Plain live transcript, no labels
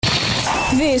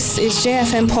This is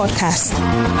JFM Podcast.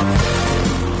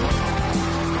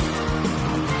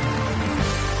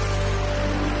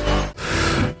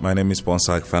 My name is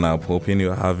Ponsak Fanab. Hoping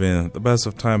you're having the best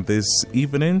of time this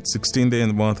evening, 16th day in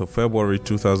the month of February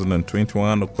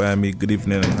 2021. Okwami, good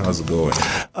evening, and how's it going?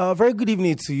 Very good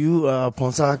evening to you,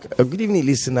 Ponsak. Good evening,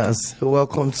 listeners.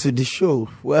 Welcome to the show.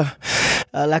 Well,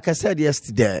 like I said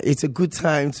yesterday, it's a good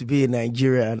time to be in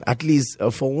Nigeria, and at least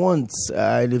for once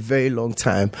in a very long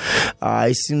time.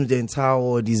 It seems the entire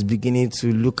world is beginning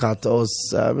to look at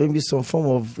us, maybe some form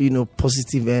of,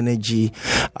 positive energy.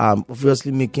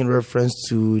 Obviously making reference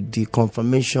to the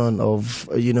confirmation of,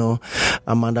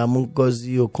 Amanda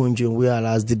Ngozi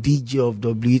Okonjo-Iweala as the DG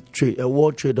of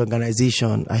World Trade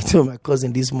Organization. I told my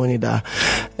cousin this morning that,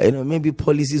 maybe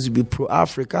policies will be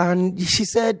pro-Africa, and she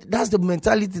said that's the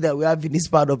mentality that we have in this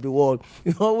part of the world.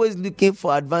 We're always looking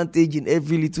for advantage in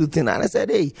every little thing. And I said,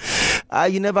 hey,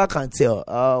 you never can tell.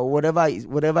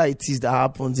 Whatever it is that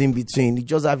happens in between, you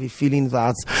just have a feeling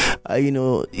that,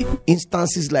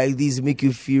 instances like these make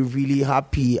you feel really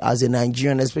happy as a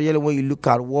Nigerian, especially when you look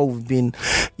at what we've been,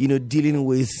 dealing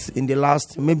with in the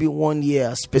last maybe 1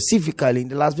 year, specifically in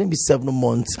the last maybe 7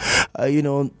 months.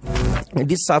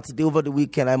 This Saturday over the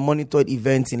weekend, I monitored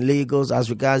events in Lagos as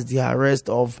regards the arrest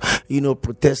of,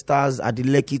 protesters at the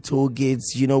Lekki toll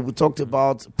gates. We talked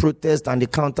about protest and the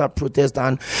counter protest,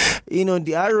 and,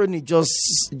 the irony just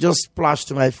splashed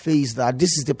to my face that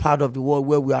this is the part of the world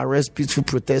where we arrest peaceful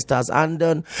protesters, and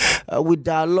then with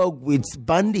dialogue with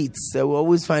bandits, we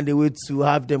always find a way to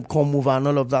have them come over and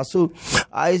all of that. So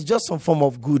it's just some form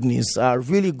of good news,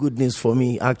 really good news for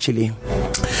me, actually.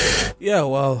 Yeah,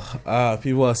 well,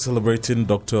 people are celebrating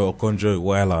Dr.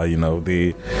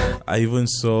 Okonjo-Iweala. I even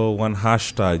saw one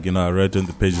hashtag, I read on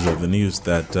the pages of the news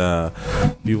that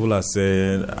people are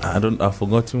saying, I've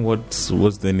forgotten what's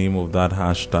the name of that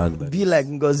hashtag. Be like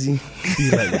Ngozi. Be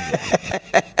like Ngozi.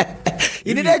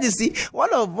 You did see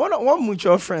one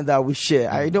mutual friend that we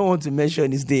share. I don't want to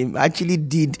mention his name. Actually,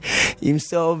 did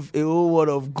himself a whole lot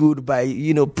of good by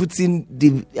putting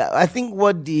the. I think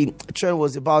what the trend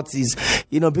was about is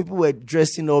people were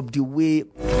dressing up the way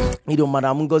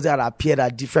Madam Ngozi had appeared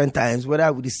at different times,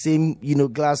 whether with the same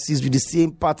glasses, with the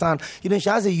same pattern. She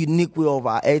has a unique way of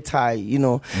her hair tie.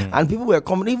 And people were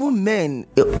coming, even men,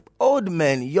 old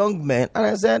men, young men, and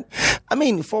I said,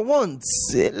 for once,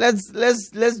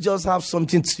 let's just have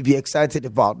something to be excited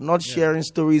about, not sharing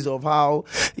stories of how,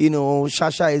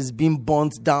 Shasha is being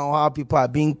burnt down, how people are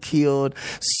being killed,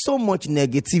 so much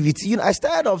negativity. I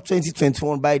started off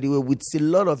 2021, by the way, with a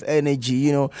lot of energy,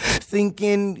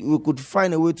 thinking we could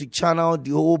find a way to channel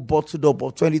the whole bottled up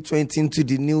of 2020 into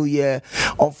the new year.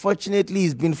 Unfortunately,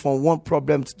 it's been from one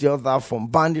problem to the other, from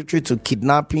banditry to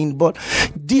kidnapping, but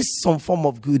this is some form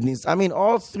of goodness.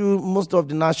 All through most of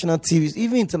the national TVs,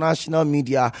 even international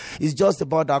media, is just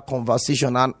about that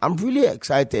conversation, and I'm really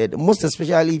excited, most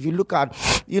especially if you look at,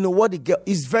 what the girl,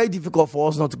 it's very difficult for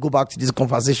us not to go back to this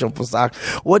conversation, Posak,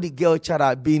 what the girl child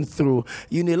are being through.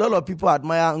 A lot of people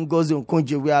admire Ngozi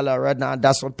Okonjo-Iweala right now.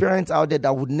 There's some parents out there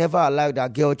that would never allow their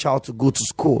girl child to go to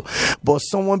school, but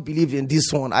someone believed in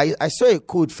this one. I saw a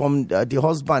quote from the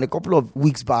husband a couple of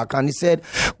weeks back, and he said,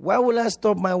 why will I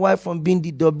stop my wife from being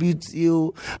the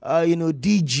WTO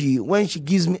DG when she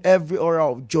gives me every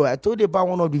aura of joy? I told you about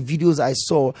one of the videos I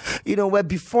saw, where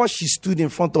before she stood in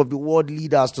front of the world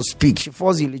leaders to speak, she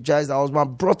first eulogized her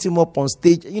husband, brought him up on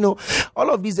stage. All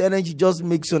of this energy just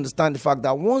makes you understand the fact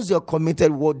that once you're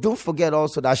committed, don't forget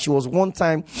also that she was one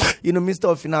time, Minister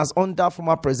of Finance under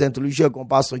former President Olusegun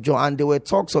Obasanjo, and there were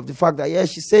talks of the fact that,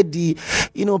 she said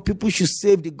people should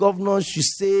save, the governors should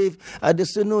save. They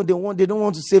say no, they don't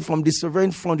want to save from the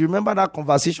sovereign fund. You remember that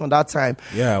conversation that time?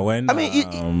 Yeah, when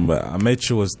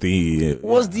Amechi was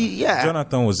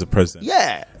Jonathan was the president.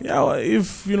 Yeah. Yeah, well, if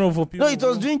for people. No, it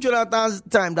was during Jonathan's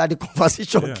time that the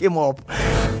conversation came up.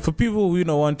 For people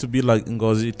who want to be like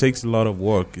Ngozi, it takes a lot of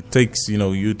work. It takes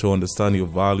you to understand your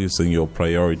values and your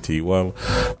priority. Well,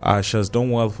 she has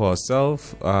done well for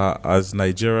herself. As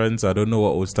Nigerians, I don't know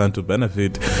what will stand to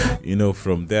benefit,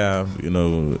 from there.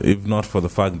 If not for the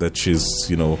fact that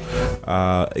she's,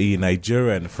 a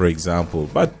Nigerian, for example.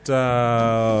 But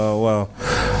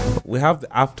we have the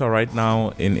AFTA right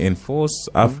now in force.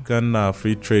 African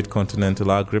Free Trade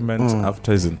Continental Agreement.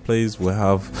 AFTA is in place. We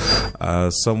have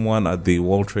someone at the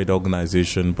World Trade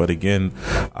Organization. But again,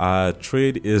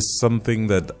 trade is something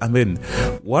that,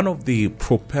 one of the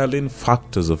propelling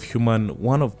factors of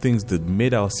one of the things that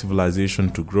made our civilization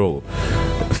to grow.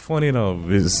 funny enough,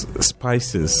 is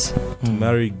spices,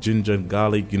 turmeric, ginger,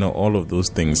 garlic, all of those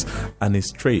things, and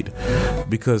it's trade,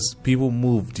 because people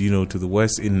moved, to the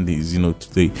West Indies,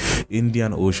 to the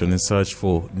Indian Ocean in search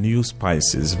for new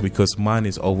spices, because man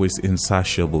is always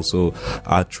insatiable. So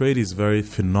our trade is very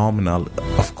phenomenal.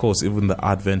 Of course, even the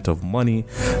advent of money,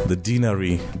 the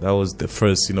dinari, that was the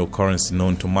first, currency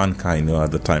known to mankind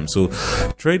at the time. So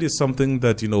trade is something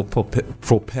that,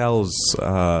 propels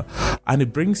and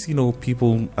it brings,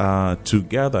 people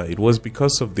together. It was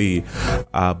because of the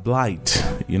blight,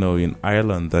 in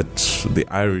Ireland, that the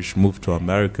Irish moved to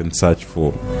America in search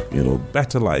for,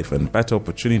 better life and better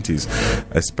opportunities,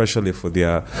 especially for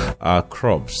their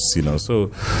crops, So,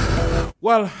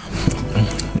 well,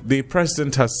 the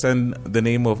president has sent the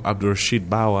name of Abdulrasheed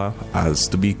Bawa as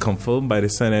to be confirmed by the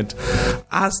Senate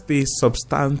as the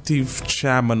substantive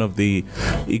chairman of the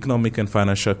Economic and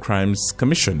Financial Crimes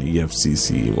Commission,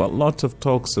 EFCC. Well, lots of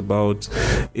talks about,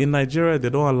 in Nigeria, they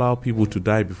don't allow people to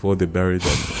die before they bury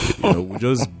them. We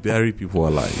just bury people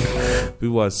alive.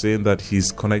 People are saying that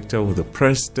he's connected with the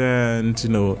president,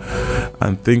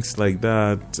 and things like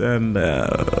that. And,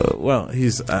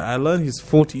 I learned he's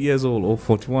 40 years old or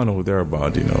 41 or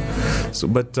thereabout, So,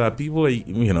 but people are,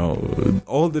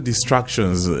 all the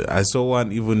distractions. I saw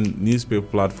one even newspaper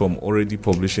platform already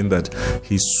publishing that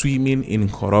he's swimming in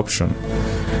corruption.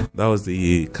 That was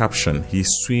the caption. He's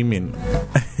swimming.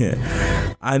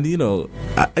 And,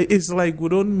 it's like we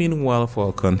don't mean well for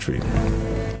our country.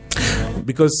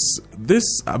 Because this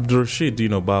Abdulrasheed,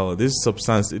 Bawa, this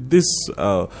substance, this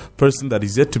person that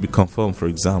is yet to be confirmed, for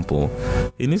example,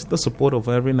 he needs the support of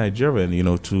every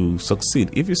Nigerian, to succeed.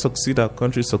 If you succeed, our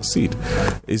country succeed.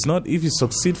 It's not, if you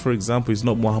succeed, for example, it's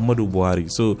not Muhammadu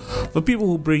Buhari. So for people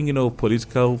who bring,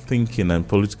 political thinking and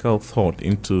political thought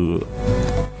into...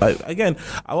 Again,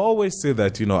 I always say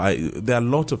that, there are a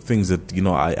lot of things that,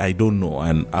 I don't know.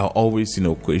 And I always,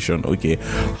 question, okay,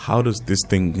 how does this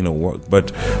thing, work?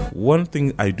 But one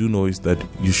thing I do know is that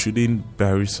you shouldn't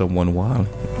bury someone while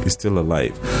he's still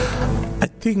alive. I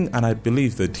think and I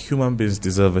believe that human beings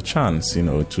deserve a chance,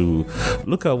 to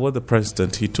look at what the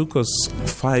president, he took us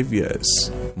 5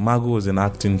 years. Magu was in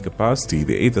acting capacity.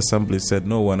 The 8th Assembly said,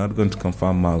 no, we're not going to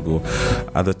confirm Magu.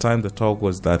 At the time, the talk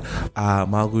was that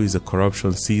Magu is a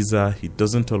corruption Caesar. He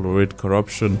doesn't tolerate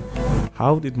corruption.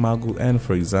 How did Magu end,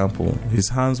 for example? His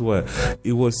hands were,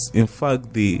 it was in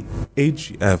fact the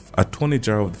AGF, Attorney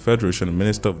General of the Federation,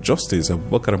 Minister of Justice,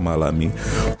 Abubakar Malami,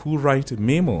 who wrote a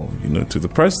memo, to the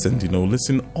president,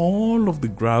 listen, all of the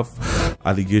grave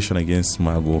allegation against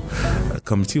Magu. A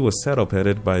committee was set up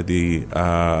headed by the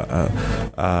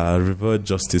revered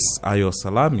Justice Ayo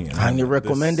Salami. And he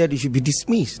recommended it should be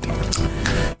dismissed.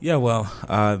 Yeah, well,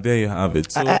 there you have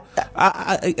it. So,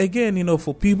 again,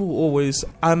 for people who always,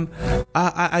 and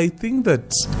I think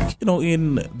that,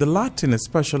 in the Latin,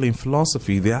 especially in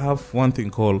philosophy, they have one thing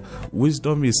called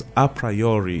wisdom is a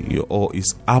priori or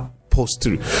is a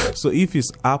posteriori. So if it's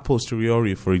a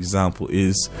posteriori, for example,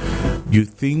 is you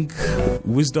think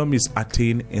wisdom is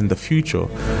attained in the future,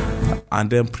 and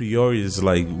then priori is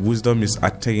like wisdom is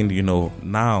attained,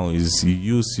 now is you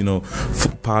use,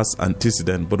 past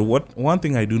antecedent. But one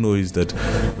thing I do know is that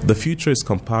the future is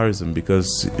comparison,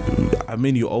 because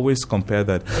you always compare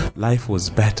that life was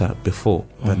better before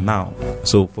than now.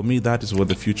 So for me, that is what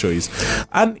the future is.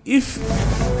 And if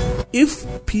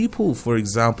people, for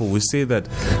example, will say that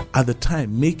at the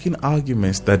time, making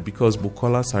arguments that because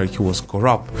Bukola Saraki was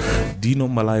corrupt, Dino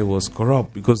Malai was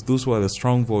corrupt, because those were the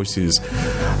strong voices,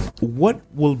 what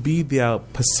will be their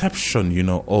perception,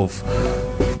 of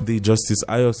the Justice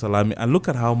Ayo Salami? And look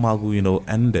at how Magu,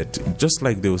 ended. Just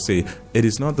like they will say, it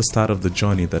is not the start of the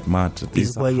journey that matters.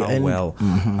 It's how well,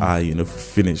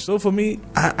 finished. So for me,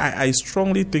 I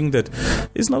strongly think that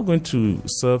it's not going to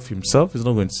serve himself. It's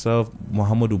not going to serve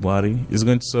Muhammadu Buhari. It's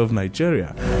going to serve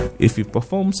Nigeria. If he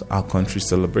performs, our country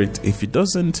celebrates. If he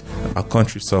doesn't, our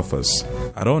country suffers.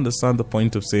 I don't understand the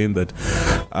point of saying that,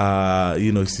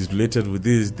 he's related with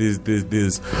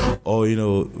this, or,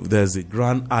 there's a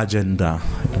grand agenda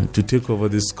to take over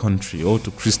this country, or to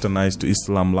Christianize, to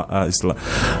Islam,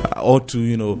 or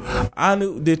to,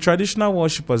 and the traditional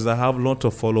worshippers that have a lot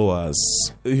of followers,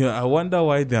 I wonder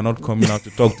why they are not coming out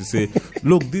to talk to say,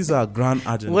 look, these are grand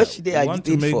agendas. What should they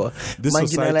agitate for?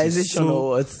 Marginalization or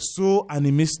what? So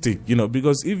animistic,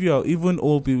 because if you are even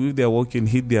old people, if they are walking,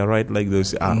 hit their right leg, they'll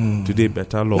say, today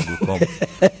better luck will come.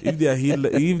 If they are hit,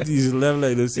 if this left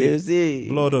leg, they'll say,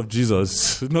 blood of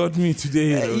Jesus, not me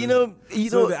today.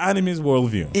 So the enemy's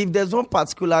worldview. If there's one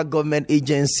particular government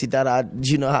agency that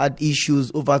had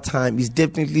issues over time, it's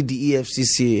definitely the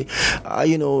EFCC.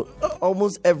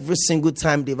 Almost every single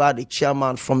time they've had a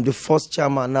chairman, from the first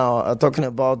chairman now, talking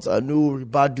about Nuhu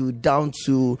Ribadu down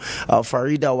to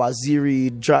Farida Waziri,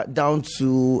 down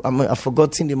to, I've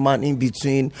forgotten the man in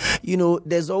between.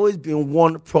 There's always been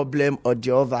one problem or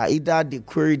the other. Either they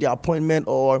query the appointment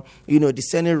or, the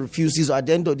Senate refuses. Or at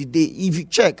the end of the day, if you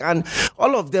check, and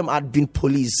all of them had been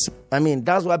police.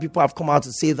 That's why people have come out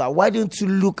to say that. Why don't you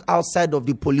look outside of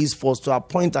the police force to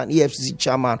appoint an EFCC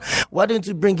chairman? Why don't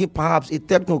you bring in perhaps a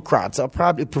technocrat or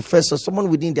perhaps a professor, someone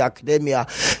within the academia?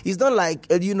 It's not like,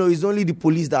 it's only the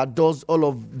police that does all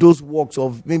of those works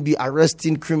of maybe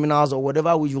arresting criminals or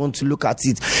whatever way you want to look at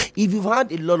it. If you've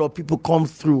had a lot of people come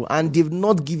through and they've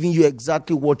not given you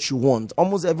exactly what you want,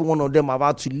 almost every one of them have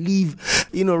had to leave.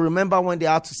 Remember when they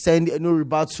had to send Nuhu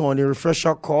Ribadu on a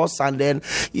refresher course, and then,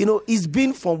 it's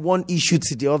been from one issue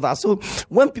to the other. So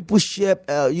when people share,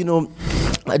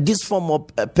 this form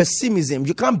of pessimism,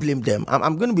 you can't blame them.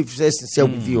 I'm going to be very sincere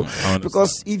with you,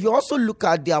 because if you also look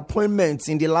at the appointments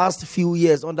in the last few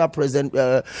years under President,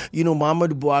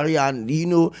 Muhammadu Buhari, and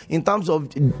in terms of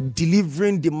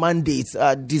delivering the mandates,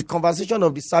 the conversation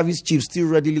of the service chief still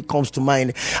readily comes to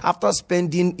mind. After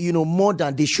spending, more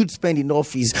than they should spend in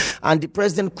office, and the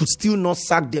president could still not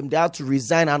sack them, they had to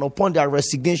resign, and upon their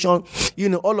resignation,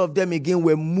 all of them again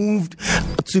were moved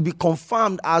to be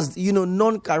confirmed as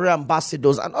non-career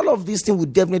ambassadors. And all of these things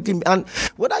would definitely, and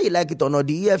whether you like it or not,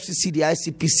 the EFCC, the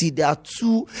ICPC, there are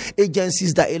two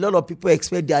agencies that a lot of people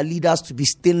expect their leaders to be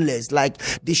stainless, like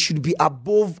they should be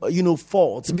above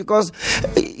faults, because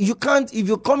you can't, if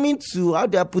you're coming to, how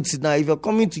do I put it now, if you're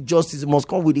coming to justice, you must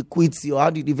come with equity, or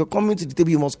if you're coming to the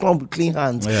table, you must come with clean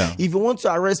hands. If you want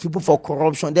to arrest people for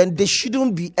corruption, then there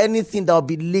shouldn't be anything that will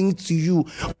be linked to you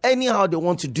anyhow they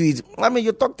want to do it.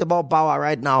 You talked about Bauer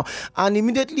right now, and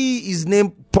immediately his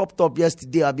name popped up yesterday,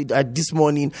 this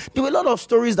morning. There were a lot of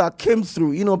stories that came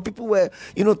through. People were,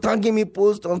 tagging me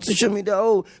posts on social media.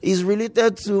 Oh, he's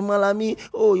related to Malami.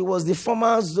 Oh, he was the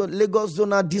former Lagos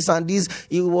Zona, this and this.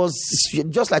 He was,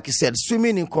 just like you said,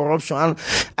 swimming in corruption. And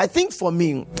I think for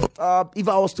me, if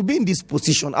I was to be in this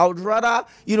position, I would rather,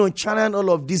 channel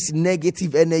all of this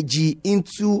negative energy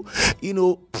into,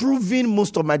 proving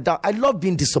most of my doubt. I love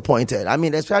being disappointed.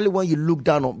 Especially when you look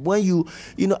down on, when you,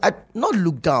 not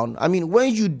look down.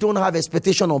 When you don't have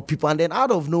expectation on people, and then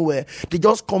out of nowhere they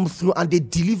just come through and they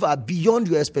deliver beyond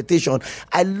your expectation.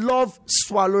 I love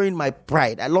swallowing my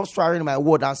pride. I love swallowing my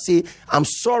word and say, I'm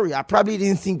sorry, I probably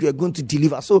didn't think you were going to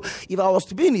deliver. So if I was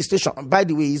to be in his station, and by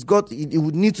the way, it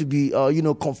would need to be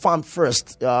confirmed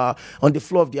first on the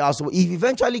floor of the house. So if he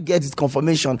eventually gets his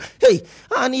confirmation,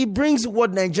 and he brings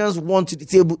what Nigerians want to the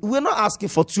table, we're not asking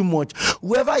for too much.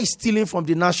 Whoever is stealing from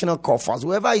the national coffers,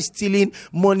 whoever is stealing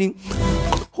money,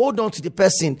 hold on to the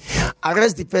person,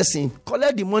 arrest the person,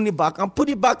 collect the money back, and put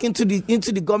it back into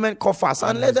the government coffers,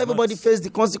 and let everybody face the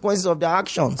consequences of their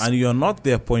actions. And you're not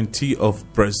the appointee of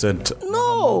President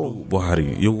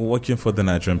Buhari. You're working for the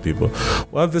Nigerian people.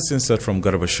 Well, this insight from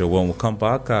Garba Show. When we come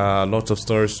back, a lot of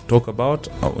stories to talk about.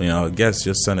 I guess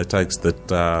just sent a text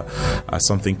that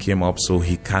something came up, so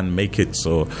he can't make it.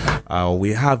 So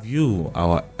we have you,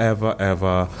 our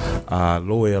ever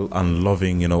loyal and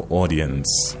loving,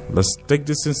 audience. Let's take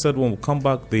this instead. When we come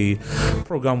back, the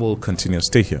program will continue.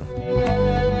 Stay here.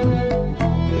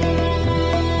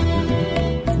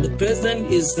 The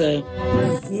president is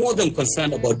more than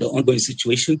concerned about the ongoing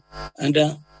situation, and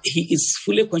he is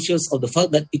fully conscious of the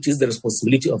fact that it is the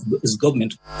responsibility of his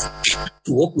government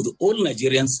to work with all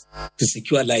Nigerians to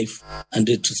secure life and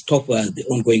to stop the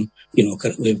ongoing,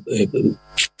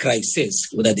 crisis,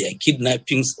 whether they are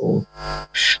kidnappings or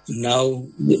now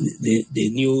the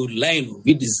new line of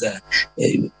it is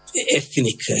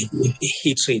ethnic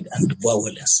hatred and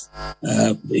violence.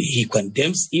 He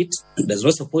condemns it and does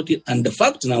not support it. And the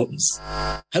fact now is,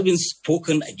 having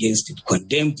spoken against it,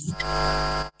 condemned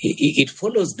it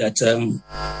follows that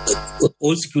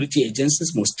all security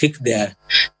agencies must take their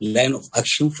line of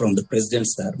action from the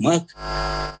president's remark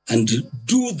and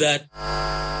do that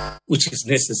which is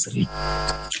necessary,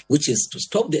 which is to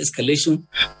stop the escalation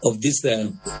of this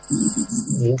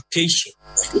mutation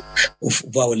of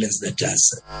violence that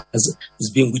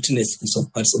is being witnessed in some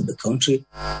parts of the country,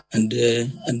 and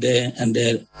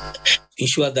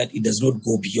ensure that it does not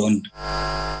go beyond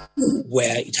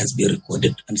where it has been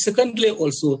recorded. And secondly,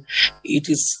 also, it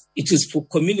is for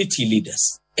community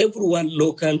leaders. Everyone,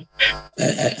 local,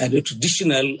 and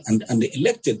traditional, and the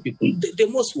elected people, they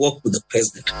must work with the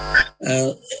president.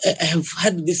 I have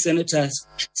had these senators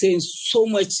saying so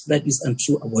much that is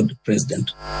untrue about the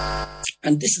president.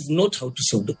 And this is not how to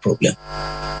solve the problem.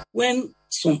 When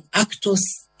some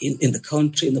actors in the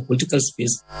country, in the political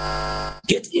space,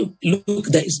 look,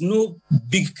 there is no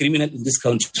big criminal in this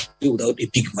country without a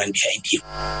big man behind him.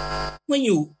 When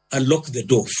you unlock the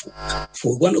door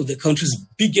for one of the country's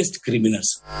biggest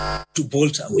criminals to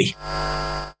bolt away,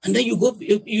 and then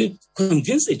you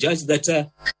convince the judge that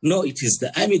no, it is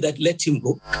the army that let him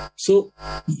go. So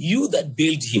you that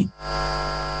bailed him,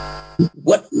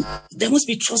 there must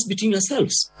be trust between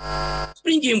yourselves.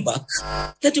 Bring him back.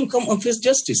 Let him come and face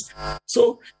justice.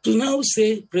 So to now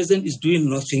say president is doing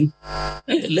nothing,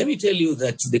 let me tell you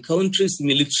that the country's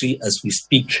military, as we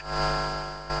speak,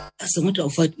 as a matter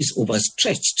of fact, is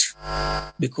overstretched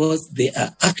because they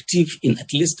are active in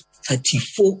at least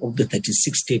 34 of the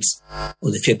 36 states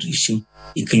of the Federation,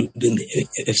 including the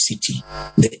FCT.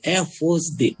 The Air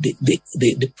Force, the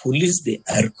police, they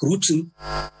are recruiting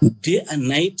day and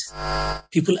night.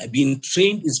 People are being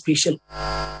trained in special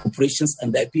operations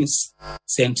and they're being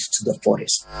sent to the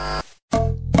forest.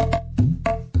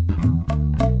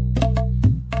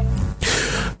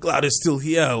 Glad it's still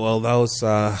here. Well, that was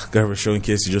Gabriel Show. In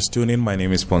case you just tune in, my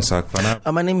name is Ponsak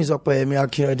Fana. My name is Okwayemi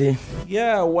Akinode.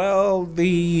 Yeah, well,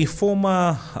 the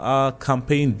former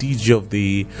campaign DG of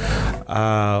the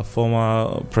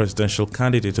former presidential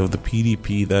candidate of the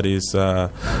PDP, that is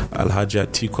Alhaji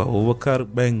Atiku Abubakar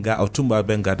Otumba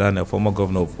Bengadane, former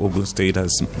governor of Ogun State,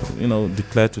 has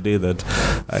declared today that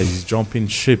he's jumping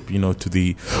ship, to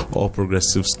the All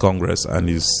Progressives Congress, and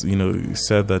he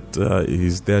said that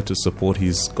he's there to support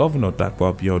his governor,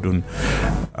 Dapo Abiodun.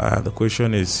 The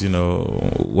question is,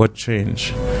 what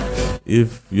change?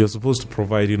 If you're supposed to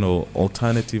provide,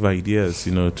 alternative ideas,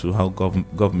 to how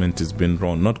government is being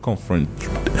run, not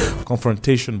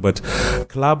confrontation, but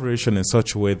collaboration in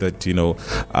such a way that,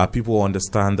 people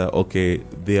understand that, okay,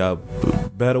 there are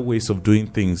better ways of doing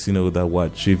things, that will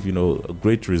achieve, a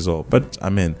great result. But,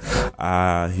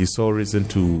 he saw reason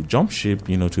to jump ship,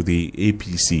 to the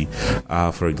APC,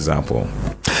 for example.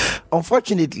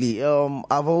 Unfortunately,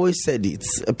 I've always said it.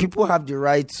 People have the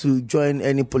right to join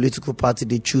any political party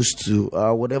they choose to.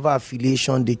 Whatever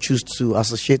affiliation they choose to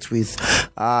associate with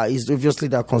is obviously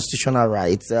their constitutional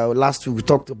right. Last week we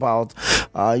talked about,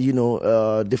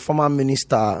 the former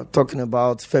minister talking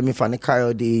about Femi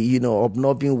Fani-Kayode,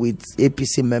 obnobbing with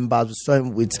APC members. We saw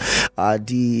him with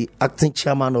the acting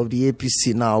chairman of the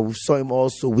APC now. We saw him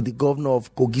also with the governor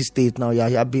of Kogi State now,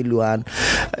 Yahya Bello. And,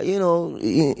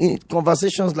 in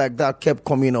conversations like that kept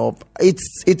coming up.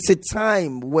 It's a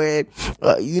time where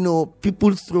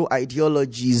people throw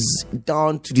ideologies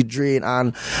down to the drain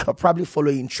and probably follow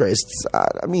interests.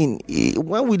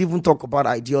 When we even talk about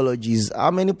ideologies, how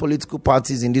many political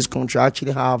parties in this country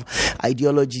actually have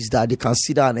ideologies that they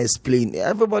consider and explain?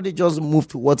 Everybody just move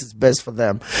to what is best for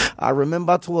them. I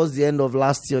remember towards the end of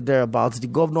last year thereabouts, the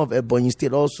governor of Ebonyi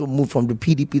State also moved from the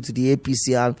PDP to the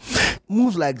APC, and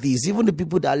moves like this, even the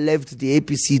people that left the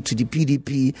APC to the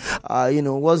PDP,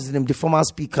 what's his name, the former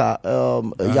speaker,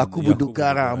 Yakubu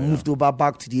Dogara, moved over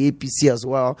back to the APC as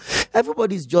well.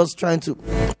 Everybody's just trying to,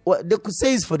 they could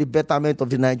say it's for the betterment of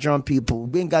the Nigerian people.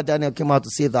 Benga Daniel came out to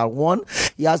say that, one,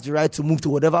 he has the right to move to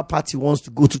whatever party he wants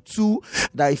to go to. Two,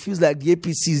 that he feels like the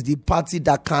APC is the party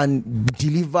that can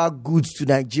deliver goods to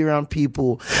Nigerian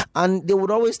people. And they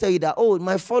would always tell you that,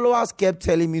 my followers kept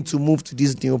telling me to move to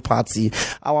this new party.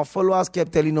 Our followers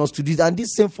kept telling us to do this. And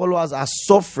these same followers are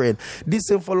suffering. These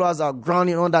same followers are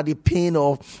grounding under the pain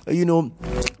of,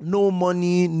 no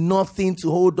money, nothing to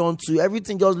hold on to.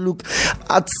 Everything just look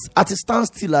at a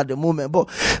standstill at the moment. But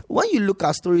when you look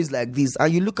at stories like this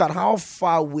and you look at how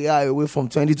far we are away from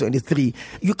 2023,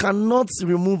 you cannot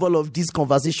remove all of this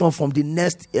conversation from the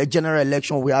next general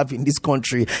election we have in this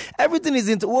country. Everything is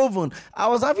interwoven. I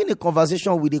was having a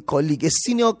conversation with a colleague, a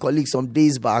senior colleague some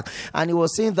days back, and he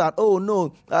was saying that,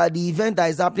 the event that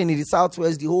is happening in the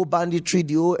Southwest, the whole banditry,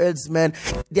 the whole herdsmen,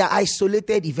 they are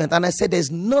isolated event. And I said,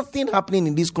 there's nothing happening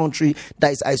in this country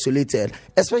that is isolated,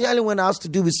 especially when it has to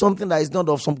do with something that is not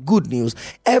of some good news.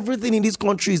 Everything in this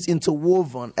country is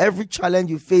interwoven. Every challenge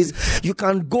you face, you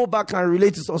can go back and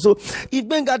relate to something. So if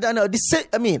Benga Daniel,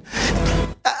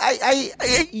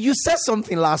 you said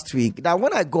something last week that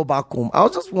when I go back home, I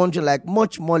was just wondering, like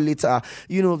much more later,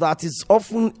 that is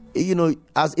often,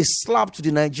 as a slap to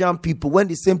the Nigerian people when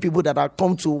the same people that have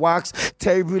come to wax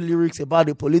terrible lyrics about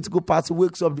a political party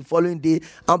wakes up the following day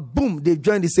and boom, they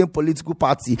join the same political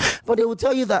party. But they will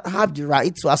tell you that I have the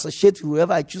right to associate with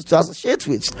whoever I choose to associate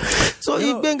with. So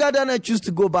if Benga Daniel choose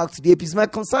to go back to the APC, my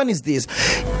concern is this.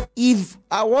 If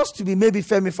I was to be maybe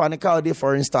Femi Fani-Kayode,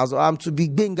 for instance, or I'm to be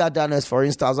Benga Daniel, for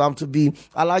instance, or I'm to be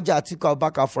Alhaji Atiku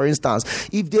Abubakar, for instance,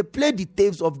 if they play the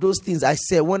tapes of those things I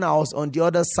said when I was on the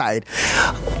other side,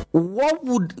 what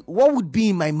would be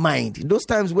in my mind? Those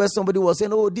times where somebody was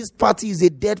saying, "Oh, this party is a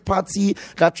dead party.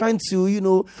 They're trying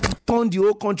to, turn the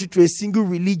whole country to a single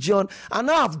religion." And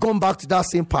now I've gone back to that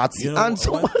same party. And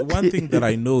so one thing that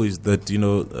I know is that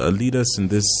leaders in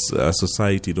this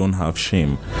society don't have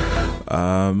shame.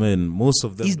 Most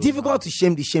of them. It's difficult to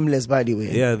shame the shameless, by the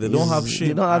way. Yeah, they don't have shame.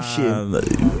 They don't have shame.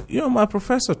 My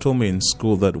professor told me in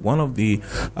school that one of the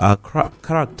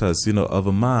characters, of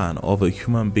a man, of a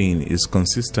human being, is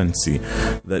consistency.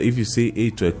 That if you say A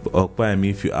to Okpa,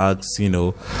 if you ask,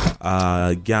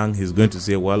 Gang, he's going to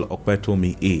say, "Well, Okpa told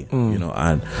me A,"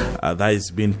 and that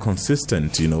is being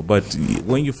consistent, But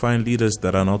when you find leaders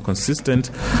that are not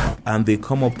consistent and they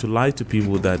come up to lie to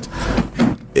people that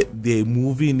they're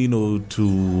moving,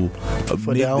 to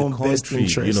for make their own the country, best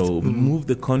interest. move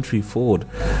the country forward.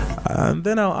 And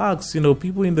then I'll ask,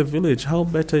 people in the village, how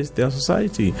better is their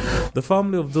society? The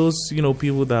family of those,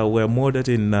 people that were murdered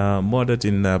in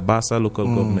Bassa local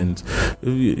government,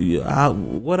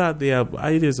 what are their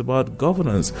ideas about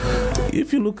governance?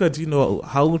 If you look at,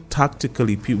 how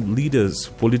tactically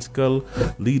political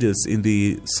leaders in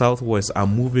the Southwest are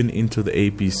moving into the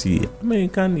APC, you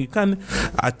can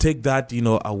take that,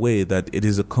 away that it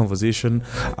is a conversation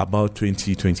about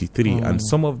 2023, and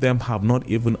some of them have not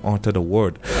even uttered a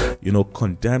word,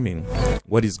 condemning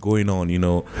what is going on, in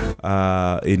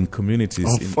communities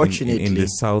in the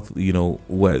South,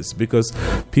 West, because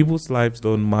people's lives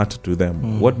don't matter to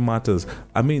them. What matters,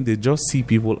 they just see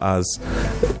people as,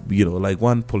 like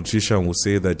one politician will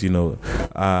say that,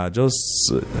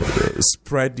 just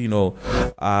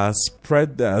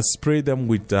spray them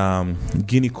with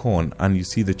guinea corn, and you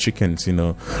see the chickens,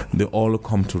 they all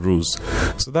come to roost.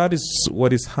 So that is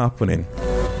what is happening.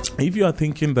 If you are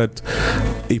thinking that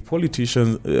a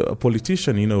politician,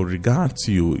 regards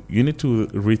you, you need to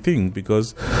rethink,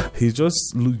 because he's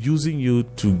just using you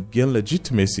to gain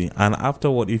legitimacy. And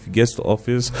afterward, if he gets to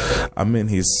office,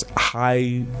 he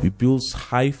builds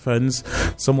high funds.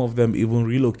 Some of them even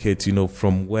relocate,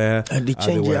 from where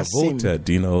they were voted.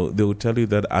 They will tell you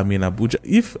that I'm in Abuja.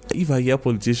 If I hear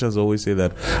politicians always say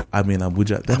that I'm in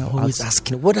Abuja, then I'm always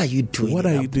asking, what are you doing? What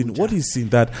are you doing? What is in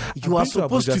that? You're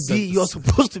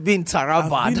supposed to be in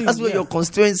Taraba. That's where your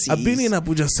constituency is. I've been in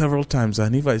Abuja several times,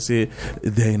 and if I say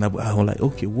they're in Abuja, I'm like,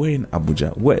 okay, where in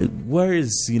Abuja? Where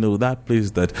is that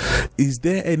place? That is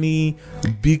there any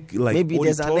big maybe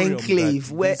there's an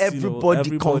enclave where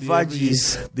everybody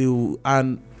converges.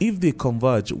 And if they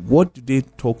converge, what do they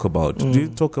talk about? Do they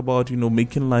talk about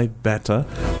making life better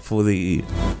for the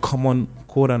common,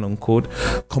 quote and unquote,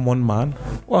 common man?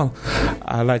 Well,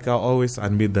 I always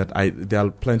admit that there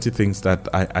are plenty of things that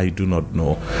I do not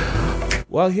know.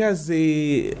 Well,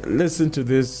 listen to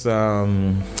this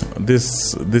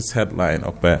this headline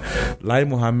up there. Lai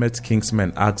Mohammed's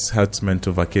Kingsmen asks herdsmen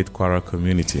to vacate Kwara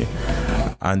community.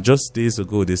 And just days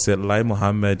ago, they said Lai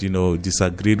Mohammed,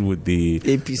 disagreed with the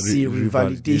APC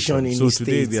revalidation in so his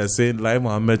today state. They are saying Lai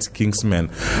Mohammed's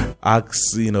Kingsmen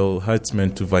asks,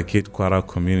 herdsmen to vacate Kwara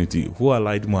community. Who are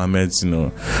Lai Mohammed's,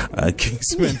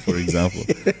 Kingsmen, for example?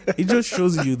 It just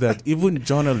shows you that even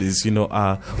journalists,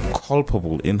 are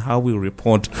culpable in how we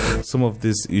report some of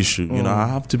this issue. I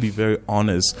have to be very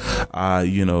honest.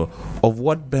 Of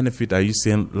what benefit are you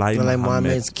saying Lai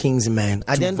Mohammed's Kingsmen?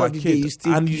 At the end of the day,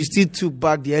 you still took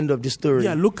back the end of the story.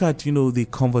 Yeah, look at the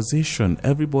conversation.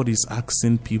 Everybody's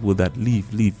asking people that leave,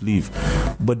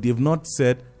 but they've not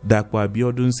said Dakwa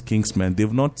Abiodun's Kingsmen.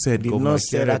 They've not said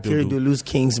Akeredolu's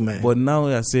Kingsmen. But now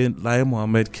they are saying Lai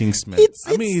Mohammed Kingsmen.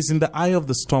 He's in the eye of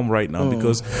the storm right now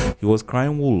because he was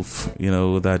crying wolf.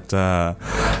 That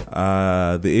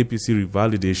the APC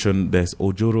revalidation. There's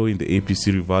Ojoro in the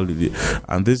APC revalidation,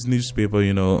 and this newspaper,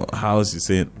 House is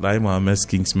saying Lai Mohammed's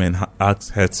Kingsmen asks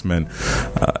herdsmen.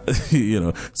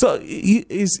 So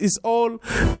it's all.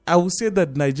 I would say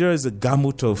that Nigeria is a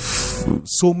gamut of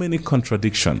so many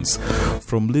contradictions,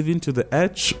 from living to the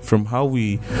edge, from how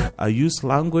we use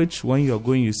language. When you are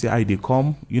going, you say, "I they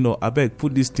come." I beg,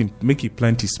 put this thing, make it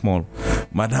plenty small,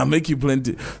 madam, make it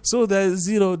plenty. So there's,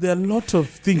 there are a lot of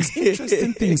things,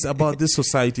 interesting things about this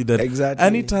society that exactly.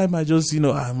 Anytime I just,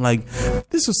 I'm like,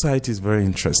 this society is very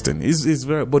interesting. It's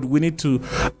very, but we need to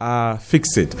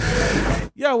fix it.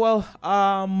 Yeah, well,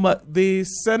 the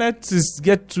Senate is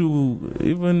yet to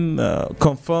even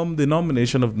confirm the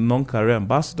nomination of non-career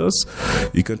ambassadors.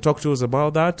 You can talk to us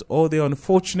about that, or the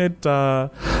unfortunate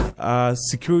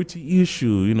security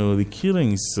issue, the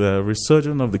killings,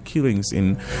 resurgence of the killings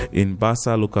in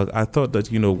Bassa local. I thought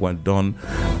that, we're done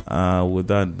with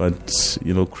that, but,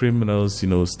 criminals,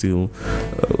 still,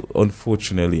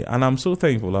 unfortunately. And I'm so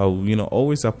thankful. I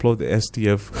always applaud the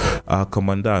STF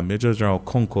Commander Major General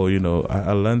Konko,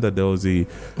 I learned that there was a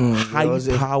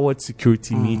high-powered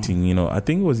security meeting. I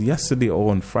think it was yesterday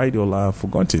or on Friday, or I've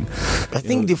forgotten. I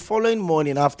think the following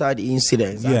morning after the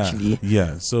incident, actually.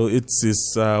 Yeah. So it's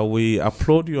we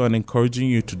applaud you and encouraging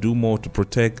you to do more to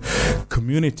protect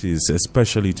communities,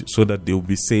 especially so that they will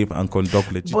be safe and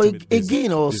conduct legitimate But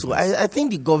again, also, I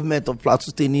think the government of Plateau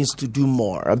State needs to do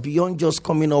more beyond just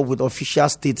coming up with official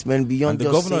statement. Beyond the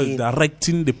just governor saying, is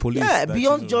directing the police. Yeah,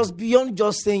 beyond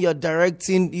just saying you're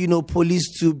directing,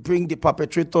 police to bring the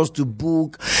perpetrators to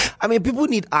book. I mean, people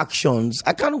need actions.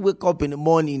 I can't wake up in the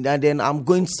morning and then I'm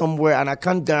going somewhere and I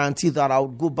can't guarantee that I'll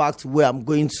go back to where I'm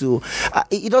going to.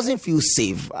 It doesn't feel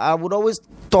safe. I would always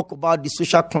talk about the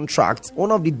social contract.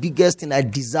 One of the biggest things I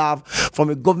deserve from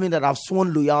a government that I've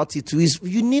sworn loyalty to is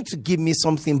you need to give me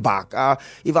something back.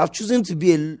 If I've chosen to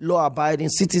be a law-abiding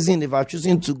citizen, if I've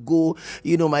chosen to go,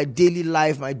 my daily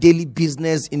life, my daily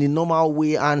business in a normal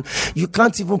way, and you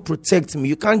can't even protect me,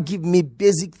 you can't give me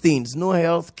basic things, no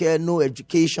health care, no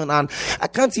education, and I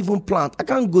can't even plant, I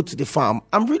can't go to the farm.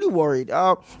 I'm really worried.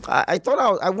 I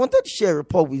thought I wanted to share a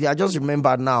report with you. I just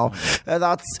remembered now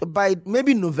that by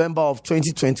maybe November of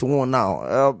 2021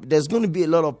 now, there's going to be a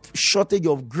lot of shortage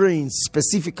of grains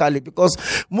specifically because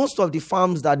most of the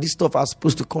farms that this stuff are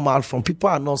supposed to come out from, people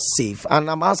are not safe. And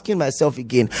I'm asking myself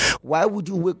again, why would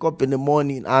you wake up in the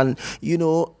morning and,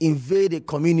 invade a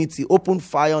community, open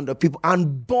fire on the people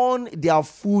and burn their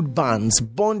food banks,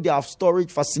 burn their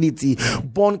storage facility,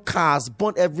 burn cars,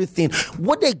 burn everything?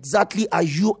 What exactly are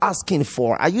you asking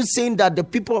for? Are you saying that the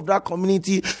people of that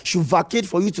community should vacate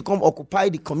for you to come occupy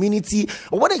the community?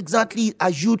 Or what exactly are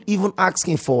you even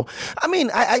asking for? I mean,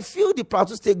 I feel the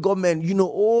Plateau State government,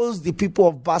 owes the people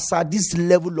of Bassa this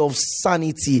level of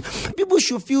sanity. People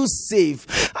should feel safe.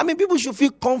 I mean, people should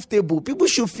feel comfortable. People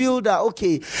should feel that,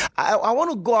 okay, I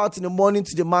want to go out in the morning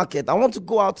to the market. I want to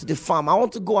go out to the farm. I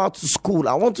want to go out to school.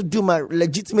 I want to do my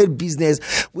legitimate business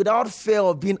without fear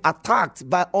of being attacked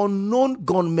by unknown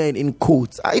gunmen in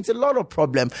quotes. It's a lot of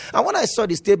problem. And when I saw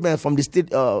the statement from the state,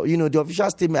 the official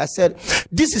statement, I said,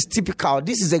 this is typical.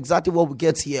 This is exactly what we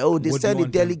get here. Oh, they send a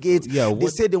delegate. They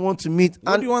say they want to meet.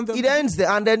 And it ends there.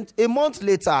 And then a month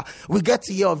later, we get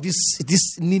to hear of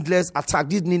this needless attack,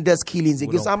 these needless killings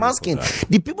again. So I'm asking,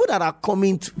 the people that are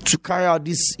coming to carry out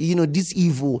this, this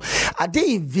evil, are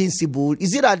they invincible?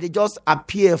 Is it that they just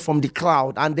appear from the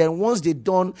cloud and then once they're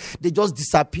done, they just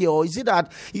disappear? Or is it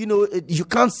that, you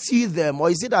can't see them? Or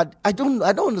is it that, I don't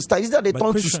understand. Is it that they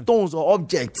turn to stones or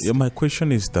objects? Yeah, my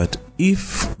question is that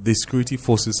if the security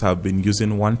forces have been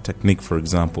using one technique, for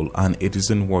example, and it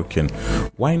isn't working,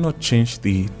 why not change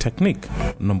the technique?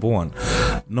 Number one.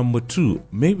 Number two,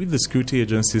 maybe the security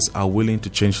agencies are willing to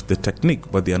change the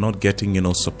technique, but they are not getting,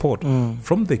 support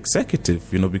from the executive,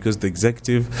 because the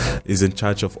executive is in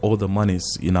charge of all the monies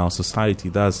in our society.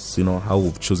 That's, how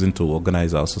we've chosen to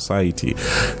organize our society.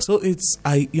 So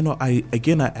I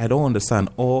don't understand.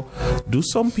 Or do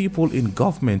some people in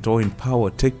government or in power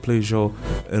take pleasure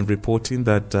in reporting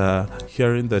that,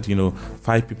 hearing that,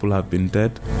 5 people have been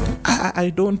dead? I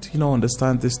don't,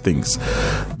 understand these things,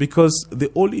 because the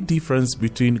only difference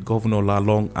between Governor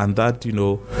Lalong and that,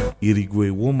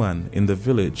 Irigwe woman in the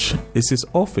village is his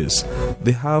office.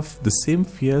 They have the same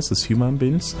fears as human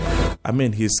beings. I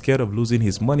mean, he's scared of losing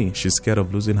his money. She's scared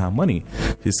of losing her money.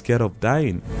 He's scared of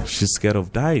dying. She's scared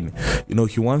of dying.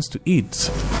 He wants to eat.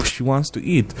 She wants to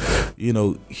eat.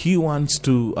 He wants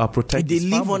to protect his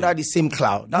family. They live under the same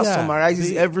cloud. That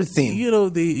summarizes everything.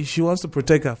 She wants to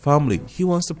protect her family. He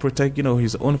wants to protect,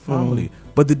 his own family.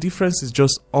 But the difference is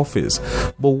just office.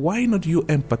 But why not you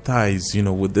empathize,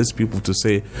 with these people to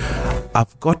say,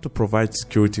 I've got to provide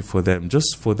security for them,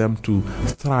 just for them to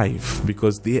thrive,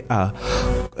 because they are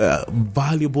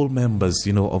valuable members,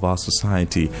 of our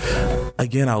society.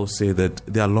 Again, I will say that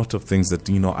there are a lot of things that,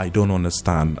 I don't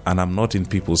understand, and I'm not in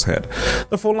people's head.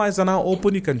 The phone lines are now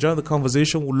open. You can join the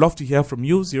conversation. We'd love to hear from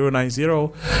you.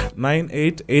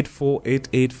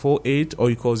 090-9884-8848, or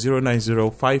you call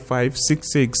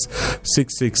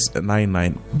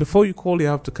 090-5566-6699. Before you call, you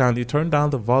have to kindly turn down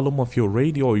the volume of your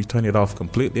radio, or you turn it off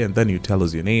completely, and then you tell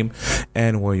us your name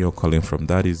and where you're calling from.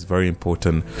 That is very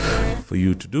important for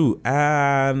you to do.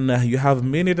 And you have a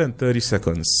minute and 30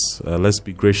 seconds. Let's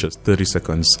be gracious, 30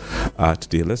 seconds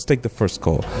today. Let's take the first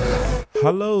call.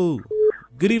 Hello.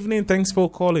 Good evening. Thanks for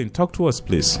calling. Talk to us,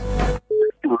 please.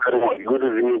 Good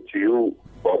evening to you.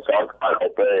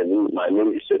 My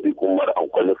name is Sebi Kumar. I'm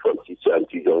calling from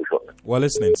T20 Junction. Well,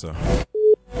 listening, sir.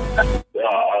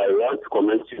 I want to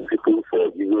commend you people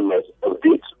for giving us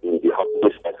updates in the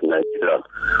happiness of Nigeria,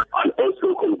 and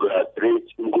also congratulate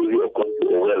Ngozi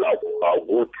Okonjo-Iweala for her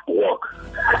good work.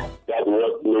 That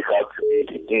what make her to be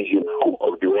the DG now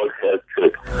of the World Health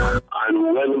Trade. And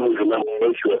when we remember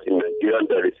when she was in Nigeria,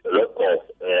 there is a lot of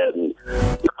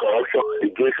corruption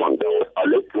allegation that was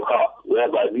alleged to her,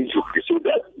 whereby we should say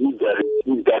that if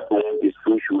that one is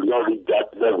true, she will not reach that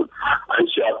level. And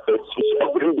she has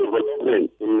bring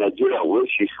development in Nigeria where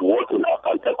she's working as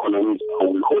an economist,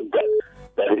 and we hope that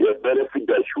there is a benefit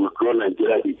that she will grow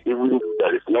Nigeria, even if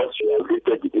there is not, she has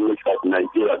rated the image of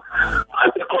Nigeria.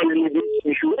 And secondly, this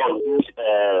issue of this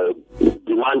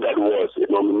demand that was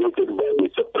nominated by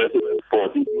Mr. President for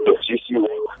the FCC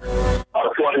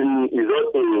actually is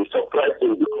not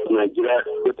surprising because Nigeria,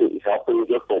 everything is happening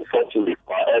just unfortunately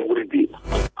every day.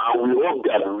 And we hope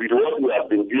that with what we have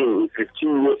been doing with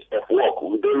 15 years of work,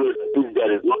 we don't know if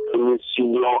there is not any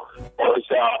senior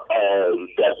officer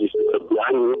that is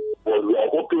behind me, but we are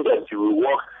hoping that she will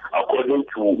work according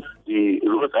to the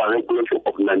rules and regulations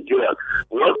of Nigeria.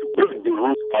 We want to break the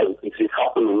rules as it is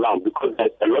happening now because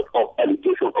there's a lot of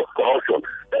allegations of corruption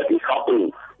that is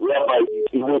happening, whereby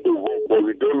it's even involved, but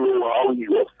we don't know how he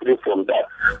was free from that.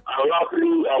 And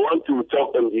lastly, I want to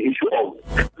talk on the issue of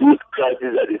this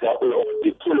crisis that is happening, or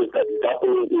the killing that is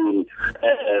happening in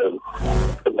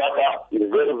Dhaka. Is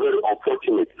very, very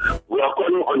unfortunate. We are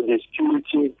calling on the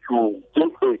security to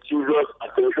take a serious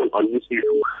attention on this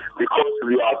issue because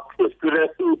we are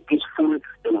experiencing peaceful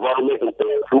environment in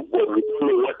Peru, but we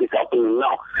don't know what is happening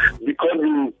now. Because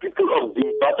the people of the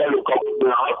Dhaka local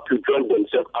government have to join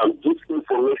themselves and give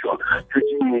information to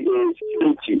the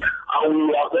security. And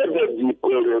we have heard that the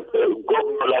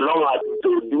government alone has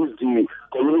introduced the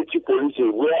community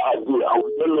policing. Where are they? And we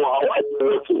don't know how it's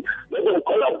working. Let them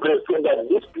collaborate so that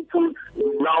these people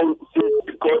will now say,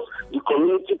 because the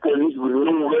community police will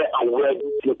know where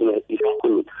this thing is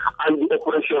happening. And the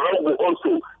operation will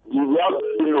also be well,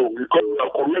 because we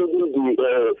are commending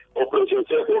the operation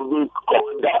self of the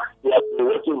commander. They have been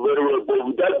working very well, but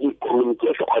without the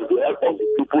communication and the help of the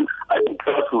people at the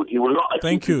grassroots, he will not.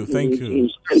 Thank you,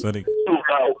 Sadiq.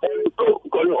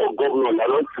 Calling on government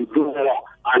alone to do more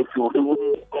and to even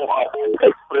come out and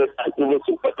express and even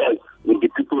sympathize with the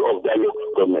people of their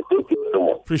local government. Thank you very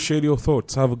much. Appreciate your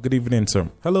thoughts. Have a good evening, sir.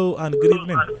 Hello and good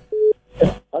evening.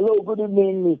 Hello, good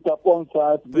evening, Mr.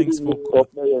 Ponsat.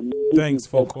 Thanks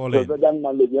for calling.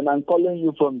 And I'm calling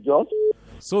you from Jos.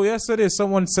 So yesterday,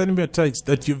 someone sent me a text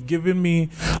that you've given me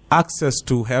access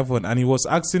to heaven, and he was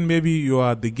asking maybe you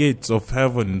are the gates of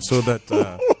heaven, so that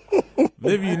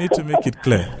maybe you need to make it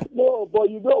clear. No, but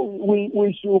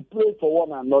we should pray for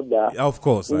one another. Of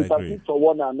course, I agree. For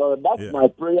one another. That's my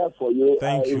prayer for you.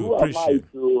 Thank you. Who Appreciate am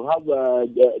I to have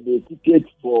the ticket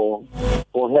for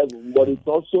heaven? But it's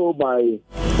also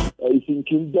it's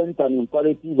incumbent and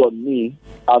imperative on me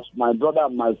as my brother,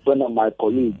 my friend, and my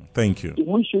colleague. Thank you. To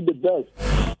wish you the best.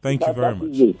 Thank you very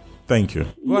much. Thank you.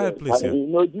 Go ahead, please.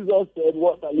 Jesus said,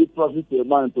 "What shall it profit a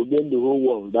man to gain the whole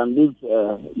world and live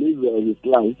his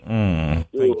life?" Thank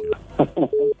you.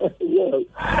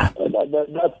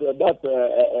 That's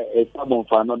a sermon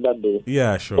for another day.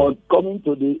 Yeah, sure. But coming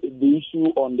to the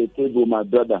issue on the table, my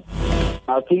brother,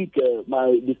 I think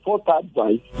the fourth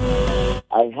advice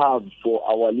I have for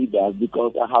our leaders,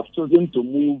 because I have chosen to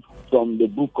move from the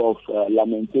book of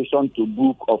lamentation to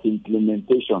book of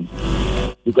implementation.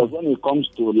 Because when it comes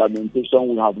to lamentation,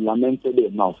 we have lamented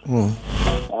enough.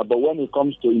 But when it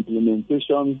comes to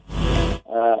implementation,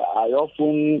 I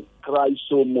often cry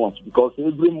so much because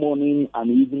every morning and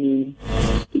evening,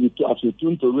 as you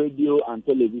tune to radio and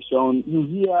television, you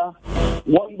hear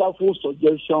wonderful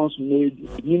suggestions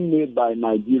being made by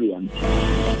Nigerians.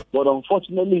 But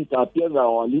unfortunately, it appears that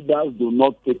our leaders do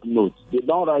not take notes. They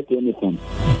don't write anything.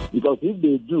 Because if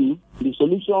they do, the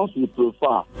solutions we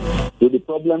prefer to the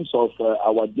problems of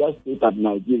our dear state and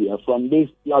Nigeria from this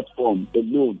platform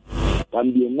alone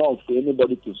can be enough for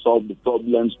anybody to solve the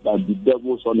problems that the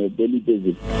devils on a daily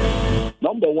basis.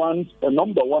 Number one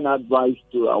advice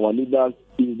to our leaders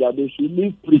is that they should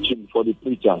leave preaching for the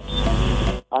preachers.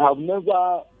 I have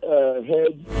never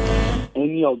heard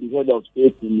any of the head of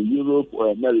state in Europe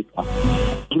or America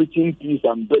preaching peace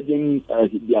and begging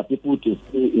their people to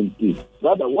stay in peace.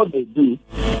 Rather, what they do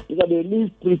is that they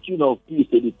leave preaching of peace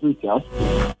to the preachers,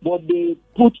 but they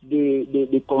put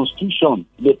the constitution,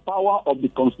 the power of the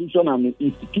constitution and the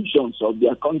institutions of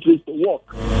their countries to work.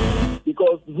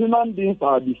 Because human beings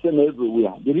are the same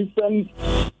everywhere. The recent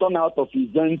turnout of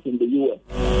events in the U.S.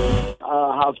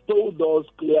 Have told us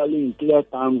clearly in clear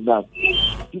terms that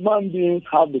human beings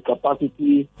have the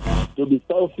capacity to be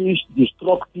selfish,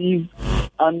 destructive,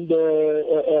 and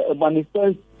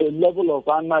manifest a level of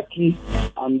anarchy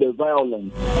and the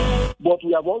violence. But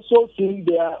we have also seen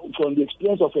there, from the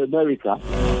experience of America,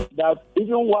 that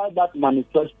even while that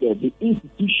manifested, the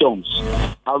institutions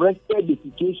arrested the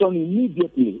situation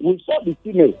immediately. We saw the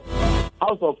Senate,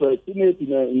 House of Senate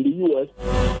in the U.S.,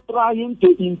 trying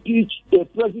to impeach a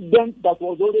president that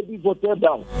was already voted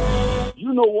out.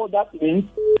 You know what that means?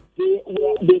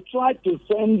 They tried to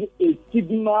send a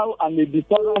signal and a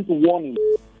deterrent warning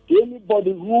to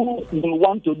anybody who will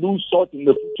want to do such in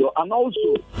the future, and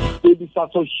also to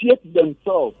disassociate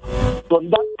themselves from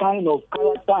that kind of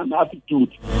character and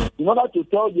attitude in order to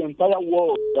tell the entire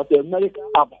world that America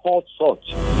abhors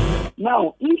such.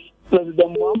 Now, if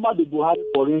President Muhammadu Buhari,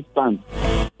 for instance,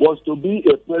 was to be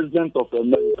a president of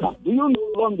America, do you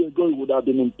know long ago he would have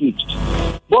been impeached?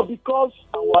 But because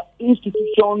our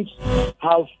institutions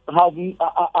are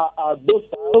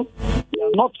docile, they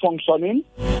are not functioning,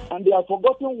 and they have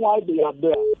forgotten why they are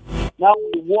there. Now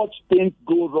we watch things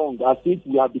go wrong as if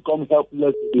we have become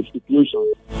helpless in the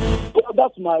situation. So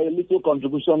that's my little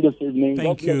contribution this evening.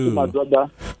 Thank you. My brother.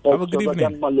 Have a good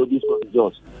evening.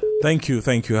 Thank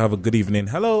you. Have a good evening.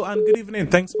 Hello and good evening.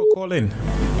 Thanks for calling.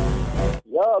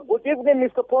 Yeah, good evening,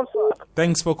 Mr. Ponsak.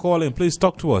 Thanks for calling. Please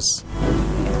talk to us.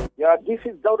 Yeah, this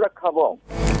is Dauda Kabong.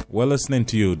 We're listening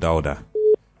to you, Dauda.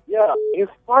 Yeah, in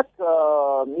fact,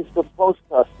 Mr.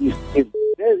 Ponsak is a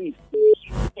very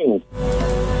strange.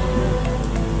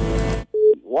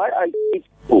 Why I say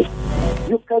so?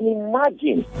 You can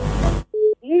imagine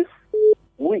if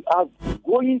we are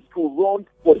going to run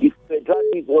for the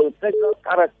federalism or federal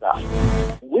character,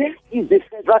 where is the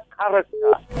federal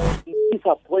character in this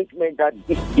appointment that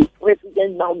the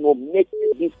president now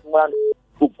nominated this man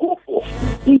to go for?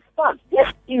 In fact, this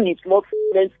thing is not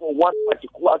meant for one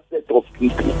particular set of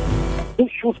people. We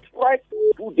should try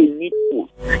to do the needful.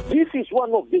 This is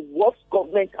one of the worst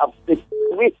governments I've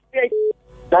created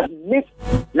that makes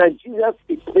Nigeria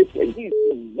a president. This is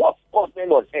the worst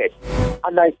government on earth.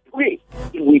 And I pray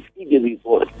it will see the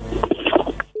result.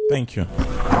 Thank you.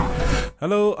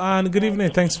 Hello and good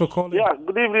evening. Thanks for calling. Yeah,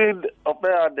 good evening, up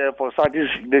there and for Southeast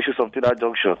Ignatius of Tina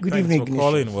Junction. Good Thanks evening, for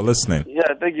calling. We're listening.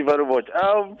 Yeah, thank you very much.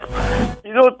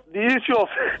 The issue of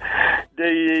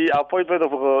the appointment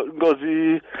of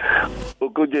Ngozi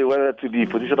Okonjo-Iweala to the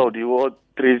position of the World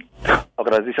Trade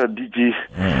Organization DG.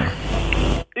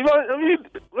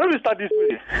 When we start this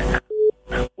way,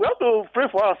 we have to pray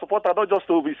for her, support her, not just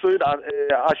to be showing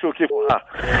okay for her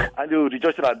and the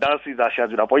rejoicing and dancing that she has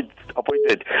been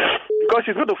appointed. Because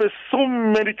she's going to face so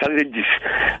many challenges.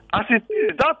 As it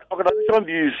is, that organization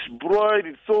is embroiled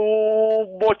in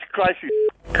so much crisis,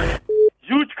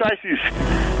 huge crisis,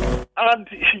 and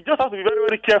she just has to be very,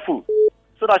 very careful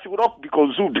so that she will not be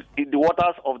consumed in the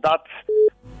waters of that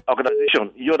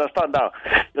organization. You understand now?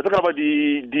 You're talking about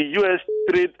the U.S.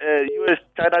 trade,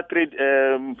 U.S.-China trade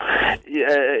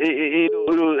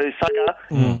saga.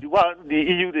 The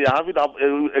EU they are having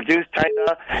against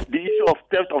China. The issue of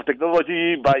theft of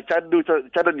technology by China. The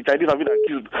Chinese have been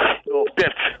accused of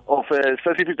theft of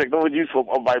sensitive technologies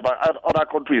by other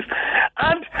countries,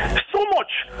 and so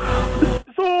much.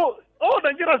 So all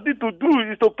Nigerians need to do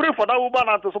is to pray for that woman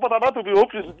and to support her, not to be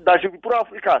hoping that she will be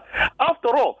pro-African. After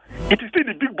all, it is still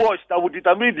the big boys that will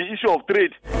determine the issue of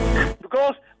trade.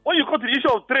 Because when you come to the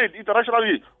issue of trade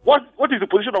internationally, what is the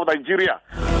position of Nigeria?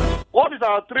 What is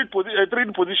our trade position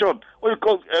when you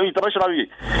come internationally?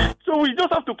 So we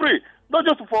just have to pray. Not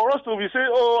just for us to be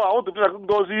saying, oh, I want to be like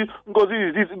Ngozi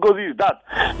is this, Ngozi is that.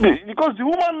 Because the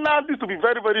woman now needs to be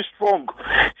very, very strong.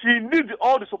 She needs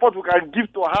all the support we can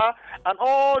give to her and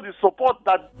all the support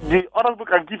that the other people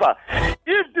can give her.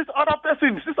 If this other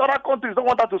countries don't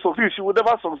want her to succeed, she will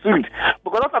never succeed.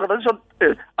 Because that organization,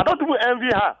 I don't even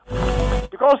envy her.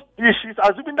 Because she's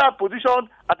assuming that position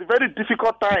at a very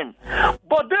difficult time.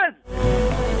 But then,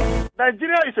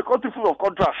 Nigeria is a country full of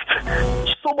contrast.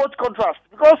 So much contrast.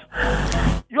 Because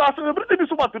you are celebrating this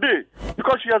woman today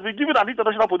because she has been given an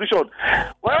international position.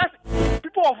 Whereas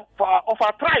people of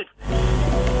our tribe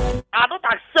are not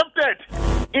accepted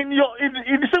in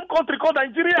the same country called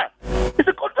Nigeria. It's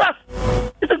a contrast.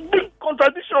 It's a big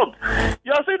contradiction.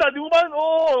 You are saying that the woman,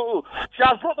 she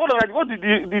has brought order, like what the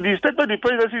statement the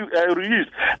presidency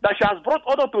released, that she has brought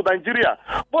order to Nigeria.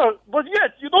 But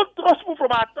yet, you don't trust people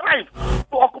from our tribe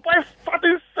to occupy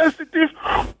certain sensitive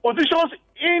positions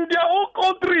in their own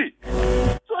country.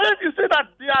 So if you say that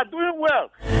they are doing well,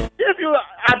 if you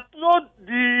applaud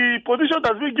the position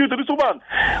that's being given to this woman,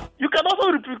 you can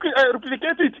also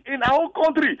replicate it in our own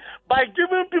country by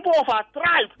giving people of our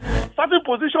tribe certain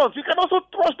positions, you can also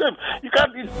trust them. You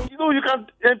can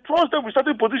trust them with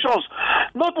certain positions.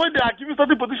 Not when they are giving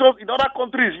certain positions in other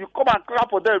countries, you come and clap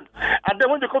for them, and then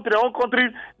when they come to their own country,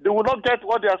 they will not get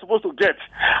what they are supposed to get.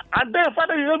 And then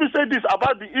finally, let me say this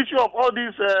about the issue of all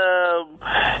this,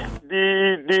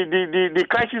 the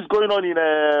crisis going on in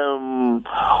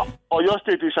Oyo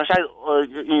State, in Shashai,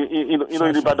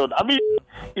 in Ibadan. I mean,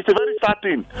 it's a very sad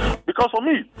thing, because for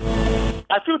me,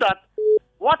 I feel that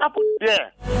what happened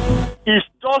there is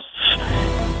just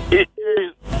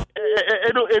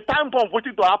a time bomb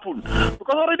waiting to happen,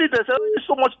 because already there's already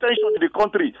so much tension in the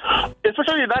country,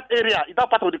 especially in that area, in that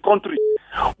part of the country.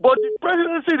 But the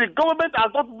presidency, the government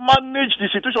has not managed the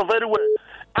situation very well.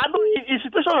 I know in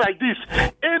situations like this,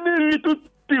 any little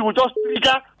thing will just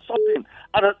trigger something,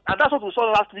 and that's what we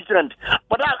saw last weekend.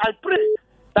 But I pray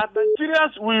that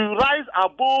Nigerians will rise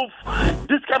above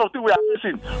this kind of thing we are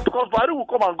facing, because Buhari will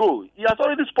come and go. He has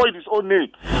already spoiled his own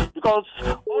name, because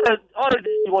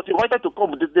already he was invited to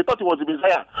come. They thought he was the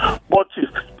Messiah, but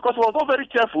because he was not very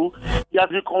careful, he has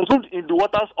been consumed in the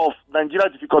waters of Nigeria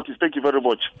difficulties. Thank you very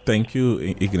much. Thank you,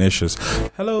 Ignatius.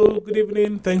 Hello, good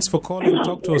evening. Thanks for calling.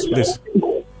 Talk to us, please.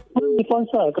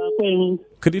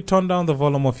 Could you turn down the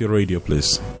volume of your radio,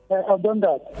 please? I've done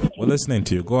that. We're listening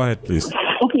to you. Go ahead, please.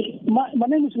 Okay, my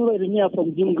name is Ura Irenia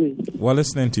from Jingwe. We're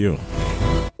listening to you.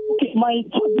 Okay, my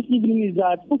thought this evening is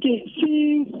that,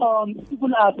 since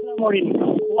people are clamoring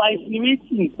or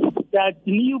insinuating that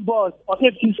the new boss of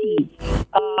FCC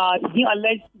is being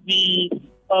alleged to be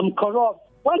corrupt,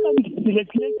 why can't the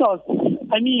legislators,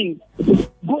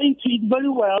 go into it very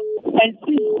well and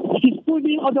see if it's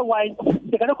proving otherwise,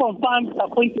 they cannot confirm his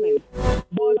appointment.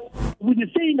 But with the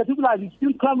saying that people are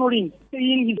still clamoring,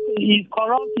 saying he's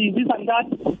corrupt, he's this and that,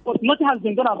 but nothing has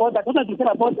been done about that. Nothing has been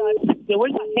said about that. They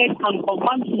went ahead and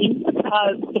confirmed him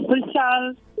as the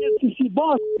special FCC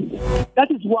boss.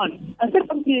 That is one. And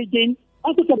secondly, again,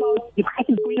 I'll talk about the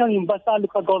crisis going on in Basa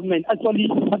local government, actually,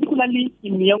 particularly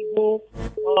in Miyango,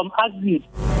 Axis.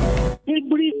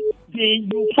 Every day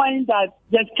you find that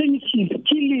there's changes,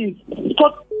 killings,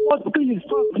 stop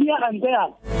here and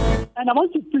there. And I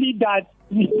want to plead that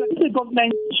the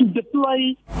government should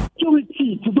deploy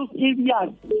security to those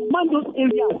areas, to man those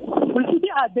areas. When people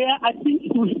are there, I think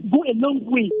it will go a long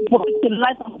way to protect the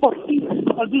life and property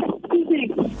of these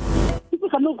citizens. People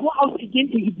cannot go out again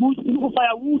in the bush, to look for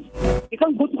firewood. They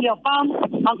can't go to their farm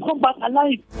and come back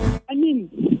alive.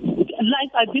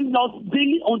 Lives are being lost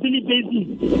on daily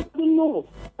basis. I don't know.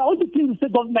 I want to please the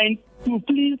state government to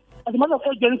please, as a matter of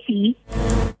urgency,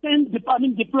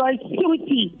 deploy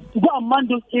security to go and man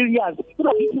those areas so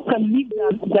that people can live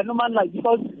their normal life,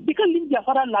 because they can't leave their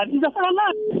fatherland. It's their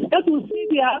fatherland. They have to stay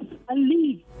there and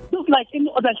live just like any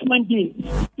other human being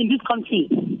in this country.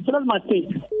 So that's my take.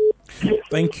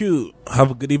 Thank you. Have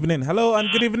a good evening. Hello and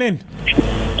good evening.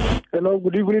 Hello,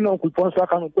 good evening, Uncle Ponsa.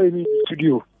 Can you play me in the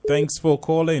studio? Thanks for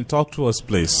calling. Talk to us,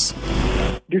 please.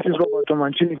 This is Robert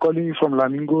Mancini calling you from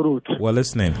Lamingo Road. We're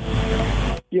listening.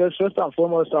 Yes, first and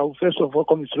foremost, I will first of all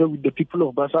commiserate with the people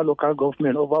of Basa local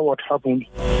government over what happened.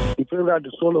 We pray that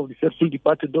the soul of the faithful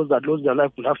departed, those that lost their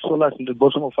life, will have solace in the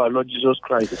bosom of our Lord Jesus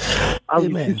Christ.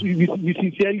 And we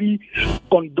sincerely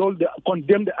condemn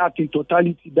the act in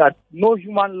totality, that no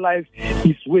human life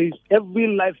is waste. Every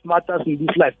life matters in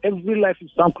this life. Every life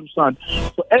is sacrosanct.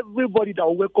 So everybody that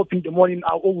will wake up in the morning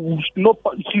or will not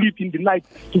sleep in the night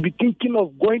to be thinking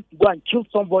of going to go and kill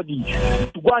somebody,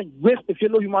 to go and waste a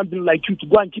fellow human being like you, to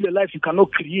go and kill a life you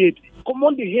cannot create. Come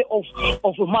on, the hair of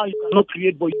a man you cannot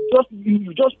create, but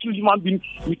you just kill human being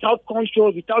without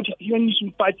conscience, without any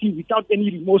sympathy, without any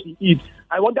remorse in it.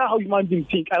 I wonder how human beings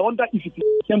think. I wonder if it is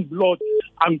the same blood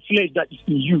and flesh that is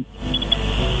in you.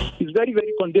 It's very,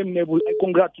 very condemnable. I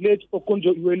congratulate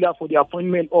Okonjo Iweala for the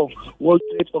appointment of World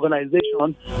Trade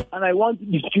Organization, and I want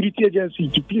the security agency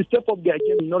to please step up their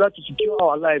game in order to secure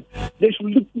our lives. They should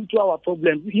look into our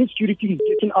problems. Insecurity is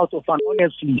getting out of hand,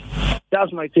 honestly.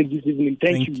 That's my take this evening.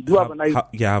 Thank you. Do have a nice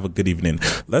have a good evening.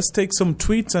 Let's take some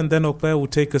tweets, and then Okwe will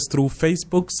take us through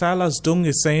Facebook. Silas Dung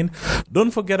is saying, don't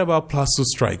forget about Plaza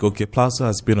strike. Okay, Plaza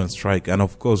has been on strike, and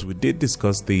of course we did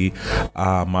discuss the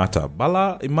matter.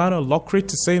 Bala Emmanuel Lockrit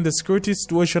is saying the security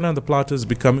situation on the plateau is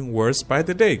becoming worse by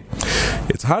the day.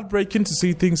 It's heartbreaking to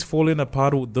see things falling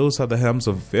apart with those at the helms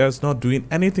of affairs not doing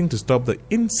anything to stop the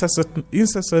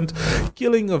incessant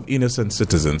killing of innocent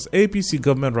citizens. APC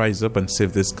government rise up and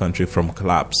save this country from from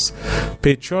collapse.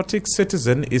 Patriotic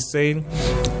Citizen is saying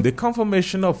the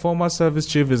confirmation of former service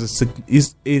chief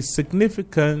is a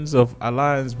significance of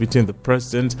alliance between the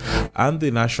president and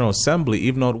the National Assembly.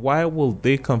 If not, why will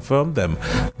they confirm them?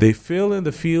 They fail in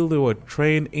the field they were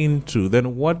trained into.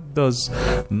 Then what does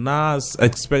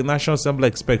National Assembly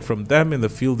expect from them in the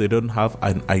field they don't have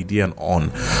an idea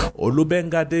on?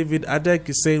 Olubenga David Adek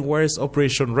is saying, where is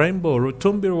Operation Rainbow?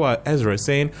 Rotumbirwa Ezra is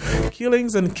saying,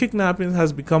 killings and kidnapping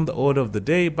has become the order of the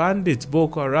day. Bandits,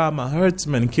 Boko Haram,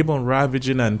 herdsmen keep on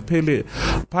ravaging and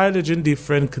pillaging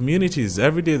different communities.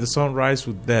 Every day the sun rises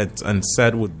with death and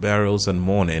set with burials and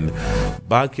mourning.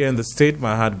 Back here in the state,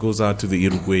 my heart goes out to the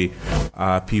Uruguay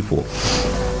people.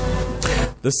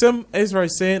 The same Ezra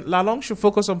is saying, Lalong should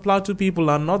focus on Plateau people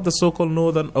and not the so-called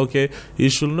northern. Okay, he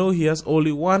should know he has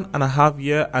only 1.5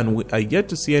 years and we are yet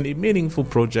to see any meaningful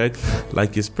project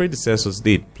like his predecessors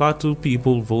did. Plateau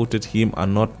people voted him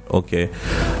and not okay.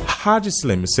 Haji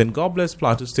Slim is saying, God bless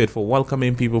Plateau State for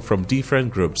welcoming people from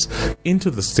different groups into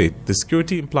the state. The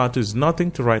security in Plateau is nothing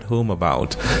to write home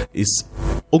about. Is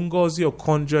Ngozi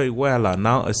Okonjo-Iweala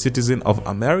now a citizen of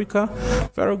America?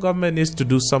 Federal government needs to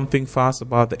do something fast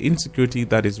about the insecurity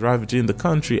that is ravaging the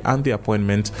country, and the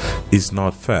appointment is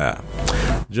not fair.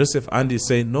 Joseph Andy is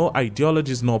saying, no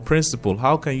ideologies, no principle.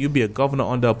 How can you be a governor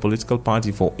under a political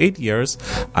party for 8 years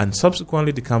and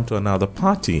subsequently decamp to another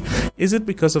party? Is it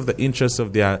because of the interests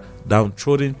of their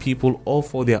downtrodden people or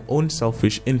for their own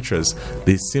selfish interests?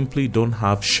 They simply don't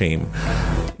have shame.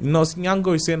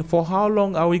 Nosinyango is saying, for how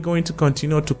long are we going to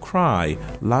continue to cry,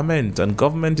 lament, and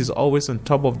government is always on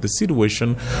top of the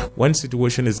situation when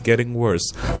situation is getting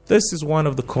worse? This is one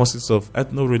of the causes of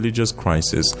ethno-religious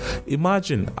crisis.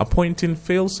 Imagine appointing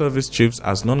failed service chiefs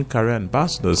as non-career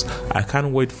ambassadors. I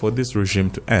can't wait for this regime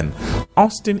to end.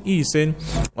 Austin E. is saying,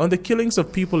 on the killings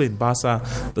of people in Bassa,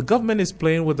 the government is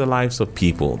playing with the lives of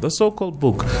people. The so-called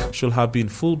book should have been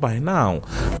full by now.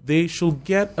 They should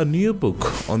get a new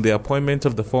book on the appointment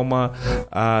of the former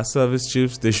service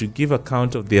chiefs. They should give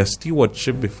account of their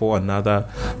stewardship before another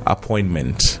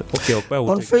appointment. Okay,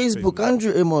 on Facebook,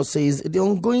 Andrew Amos says, the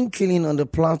ongoing killing on the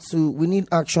plateau, we need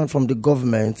action from the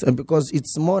government because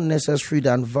it's more necessary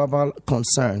than verbal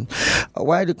concern.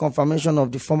 While the confirmation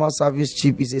of the former service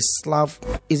chief is a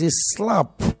slap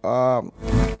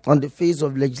on the face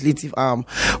of legislative arm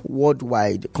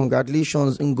worldwide.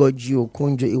 Congratulations, Ngozi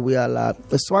Okonjo-Iweala.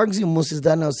 Swagsy Moses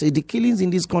Daniel said the killings in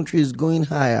this country is going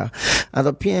higher, and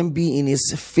the PMB in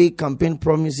his fake campaign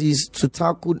promises to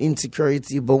tackle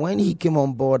insecurity, but when he came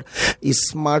on board, he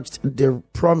smashed the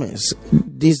promise.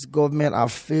 This government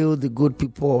have failed the good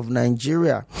people of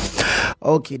Nigeria.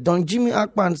 Okay, Don Jimmy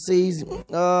Akpan says,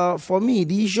 for me,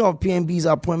 the issue of PMB's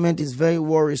appointment is very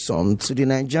worrisome to the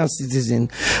Nigerian citizen.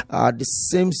 The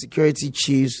same security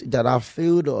chiefs that have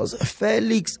failed us.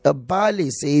 Felix Abale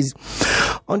says,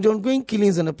 on the ongoing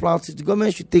killings on the plateau, the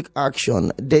government should take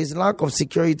action. There is lack of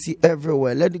security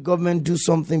everywhere. Let the government do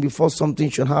something before something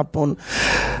should happen.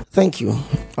 Thank you.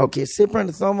 Okay,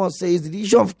 Sapran Thomas says, the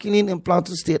issue of killing in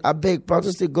Plateau State, I beg, Plateau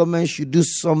State government should do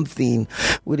something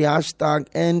with the hashtag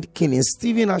end killing.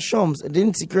 Stephen Ashoms, the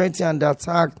insecurity and the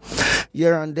attack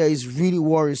here and there is really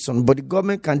worrisome, but the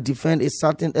government can defend a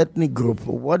certain ethnic group.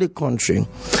 What a country.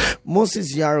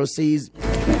 Moses Yaro says,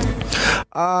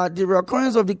 the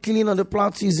recurrence of the killing on the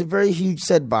plateau is a very huge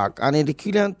setback, and in the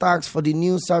killing tax for the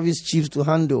new service chiefs to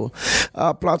handle.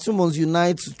 Plateau must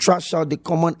unite to trash out the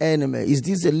common enemy. Is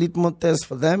this a litmus test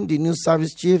for them, the new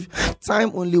service chief?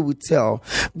 Time only will tell.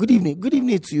 Good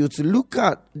evening to you. To look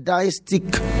at Diastic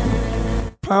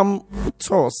Pam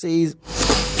Tor says,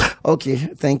 okay,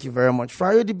 thank you very much.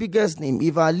 Friday, the biggest name.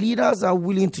 If our leaders are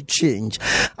willing to change,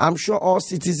 I'm sure all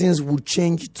citizens will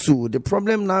change too. The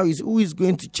problem now is who is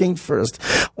going to change first.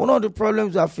 One of the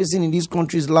problems we are facing in this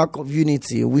country is lack of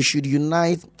unity. We should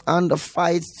unite and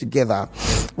fight together.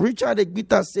 Richard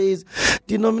Egbita says,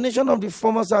 the nomination of the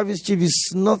former service chief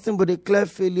is nothing but a clear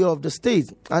failure of the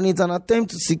state, and it's an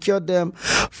attempt to secure them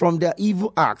from their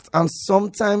evil act. And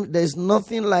sometimes there's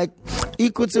nothing like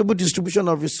equitable distribution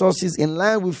of resources in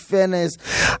line with fairness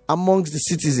amongst the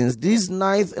citizens. This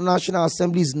 9th National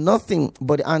Assembly is nothing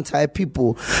but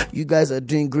anti-people. You guys are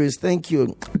doing great. Thank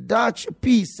you. Dutch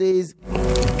P says,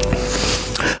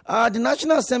 the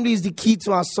National Assembly is the key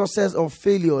to our success or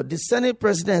failure. The Senate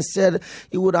President said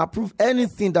he would approve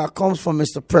anything that comes from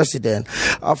Mr. President.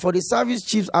 For the service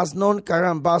chiefs as non-career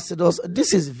ambassadors,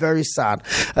 this is very sad.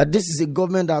 This is a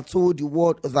government that told the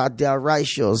world that they are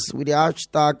righteous with the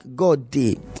hashtag God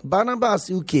Day.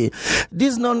 Barnabas UK,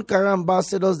 these non-career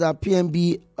ambassadors that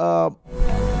PMB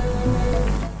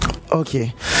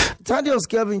okay. Thaddeus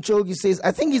Kelvin Chogi says,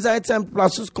 I think it's high time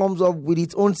Plateau comes up with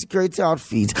its own security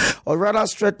outfit, or rather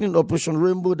strengthening Operation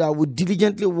Rainbow that would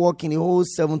diligently work in the whole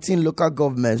 17 local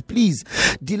governments. Please,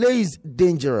 delay is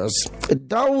dangerous.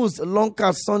 Dawes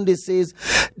Longcat Sunday says,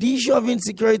 the issue of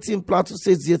insecurity in Plateau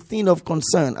State is a thing of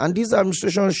concern, and this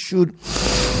administration should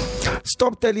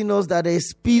stop telling us that there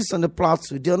is peace on the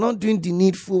plateau. They are not doing the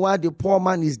needful while the poor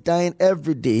man is dying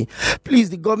every day.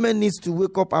 Please, the government needs to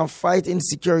wake up and fight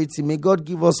insecurity. May God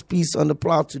give us peace on the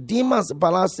plateau. Dimas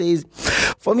Bala says,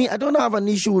 for me, I don't have an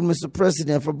issue with Mr.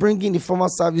 President for bringing the former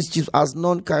service chiefs as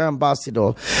non-career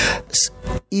ambassador.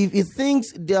 If he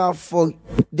thinks they are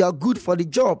good for the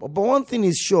job. But one thing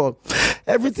is sure,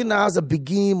 everything that has a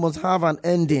beginning must have an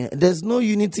ending. There's no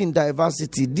unity in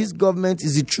diversity. This government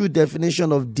is the true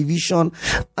definition of division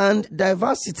and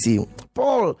diversity.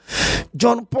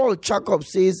 John Paul Jacob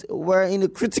says, we're in a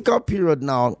critical period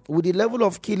now with the level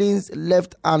of killings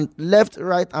left,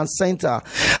 right, and center.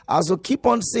 As we keep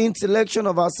on saying, selection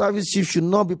of our service chief should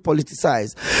not be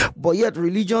politicized, but yet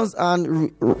religions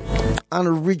and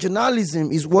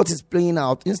regionalism is what is playing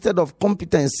out instead of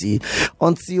competency.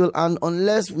 Until and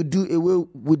unless we do away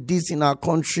with this in our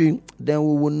country, then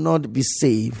we will not be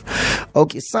safe.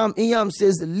 Okay, Sam Iyam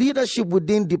says leadership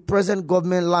within the present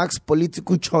government lacks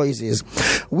political choices.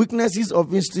 Weaknesses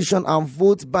of institution and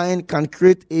vote buying can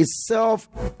create a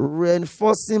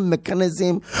self-reinforcing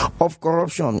mechanism of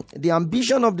corruption. The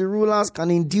ambition of the rulers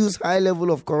can induce high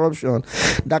level of corruption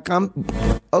that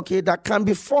can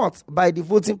be fought by the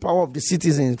voting power of the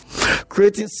citizens,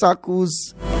 creating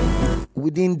circles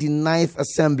within the 9th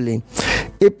Assembly.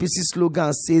 APC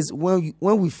slogan says, when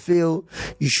we fail,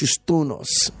 you should stone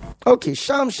us. Okay,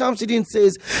 Shamsuddin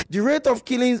says, the rate of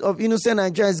killings of innocent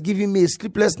Nigerians is giving me a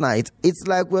sleepless night. It's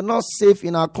like we're not safe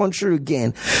in our country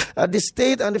again. The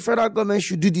state and the federal government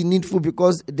should do the needful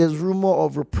because there's rumor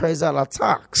of reprisal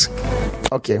attacks.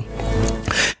 Okay.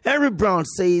 Henry Brown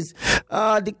says,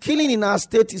 the killing in our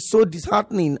state is so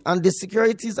disheartening and the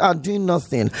securities are doing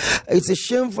nothing. It's a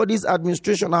shame for this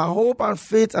administration. Our hope and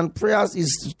faith and prayers is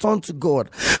to turn to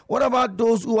God. What about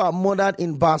those who are murdered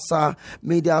in Basa?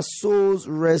 May their souls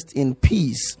rest in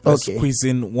peace. Let's squeeze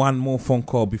in one more phone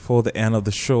call before the end of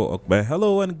the show. Okay.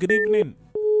 Hello and good evening.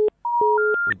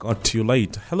 We got to you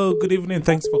late. Hello, good evening.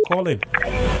 Thanks for calling.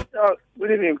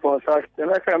 Good evening, Paul. The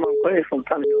next time I'm calling from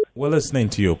Tamil. We're listening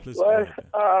to you. Please. Well,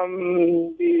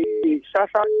 the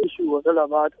Shasha issue was all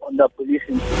about under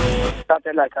policing.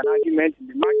 Started like an argument in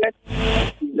the market.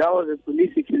 That was a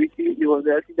police security. There was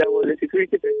a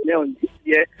security personnel on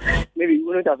there. Maybe it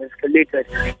wouldn't have escalated.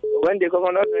 But when the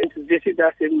governor went to visit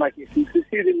that same market, you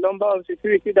see the number of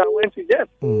security that went to them.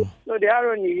 So the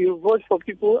irony, you vote for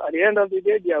people, at the end of the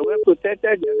day, they are well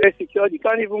protected, they are very secure. You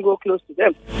can't even go close to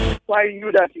them. Why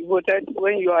you that you voted,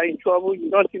 when you are in trouble, you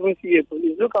don't even see a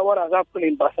police. Look at what has happened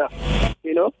in Basa.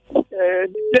 You know, the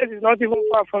place is not even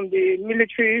far from the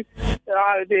military,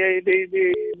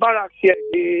 the barracks here,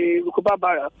 the Rukuba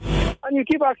barracks. And you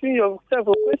keep asking yourself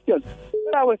a question.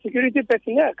 When our security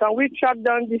personnel, can we track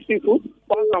down these people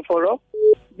once and for all?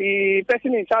 The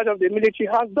person in charge of the military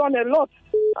has done a lot.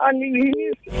 And he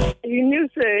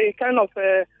needs a kind of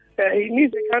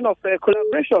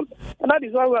collaboration. And that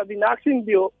is why we have been asking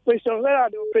the operation, where are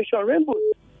the Operation Rainbow?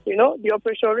 You know, the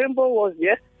Operation Rainbow was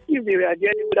there. If they were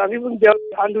there, they would have even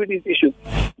handled this issue.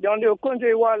 John Okonjo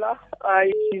Iweala,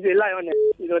 she's a lioness.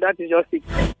 You know, that is just it.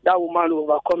 That woman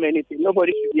will overcome anything.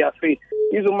 Nobody should be afraid.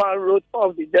 This woman wrote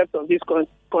off the debt of this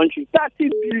country,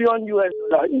 $30 billion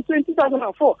in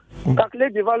 2004.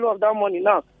 Calculate the value of that money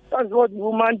now. That's what the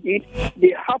woman did.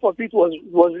 The half of it was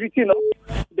written up.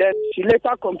 Then she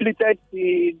later completed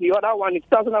the other one in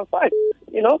 2005.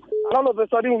 You know, and all of a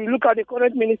sudden we look at the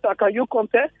current minister. Can you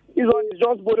compare? This one is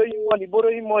just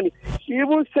borrowing money. She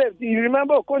even said, do you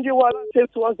remember Okonjo Iweala said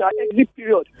to us that exit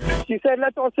period? She said,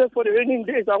 let us save for the raining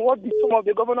days. And what did some of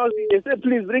the governors did? They said,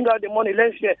 please bring out the money,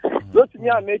 let's share. Rotimi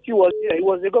Amechi was there. He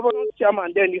was the governor's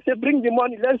chairman then. He said, bring the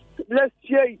money, let's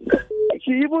share it.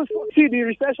 She even see the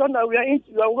recession that we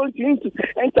are going to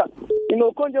enter. You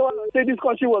know, Okonjo Iweala said this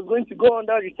country was going to go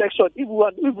under recession if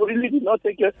we really did not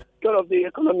take care of the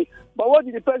economy. But what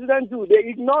did the president do? They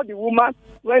ignored the woman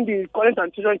when the current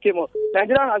administration came up.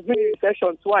 Nigeria has been in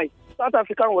recession twice. South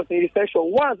Africa was in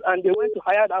recession once, and they went to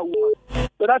hire that woman.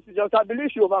 So that is just, I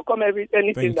believe she overcome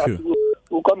anything that you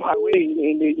will come our way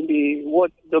in the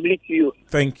what WTO.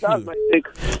 Thank you. That's my take.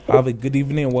 Have a good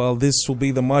evening. Well, this will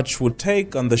be the much we'll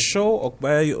take on the show.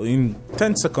 Okbayo, in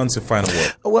 10 seconds, a final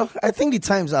word. Well, I think the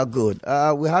times are good.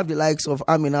 We have the likes of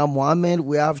Amina Mohammed.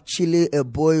 We have Chile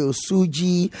Eboy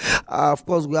Osuji. Of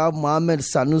course, we have Mohammed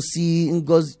Sanusi,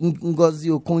 Ngozi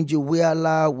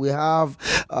Okonjo-Iweala. We have,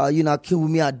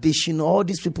 Akinwumi Adesina. All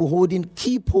these people holding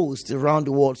key posts around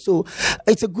the world. So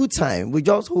it's a good time. We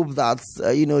just hope that,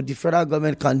 the federal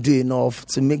government can do enough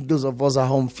to make those of us at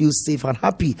home feel safe and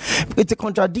happy. It's a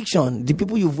contradiction. The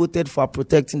people you voted for are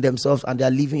protecting themselves and they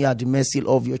are leaving you at the mercy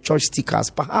of your church stickers.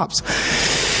 Perhaps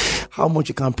how much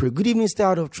you can pray. Good evening, stay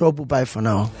out of trouble. Bye for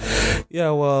now.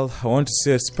 Yeah, well, I want to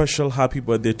say a special happy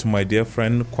birthday to my dear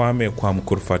friend Kwame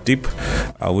Kurfatip.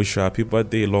 I wish you a happy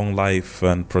birthday, long life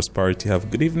and prosperity. Have a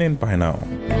good evening. Bye now.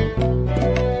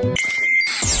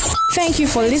 Thank you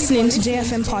for listening to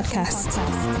JFM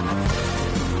Podcast.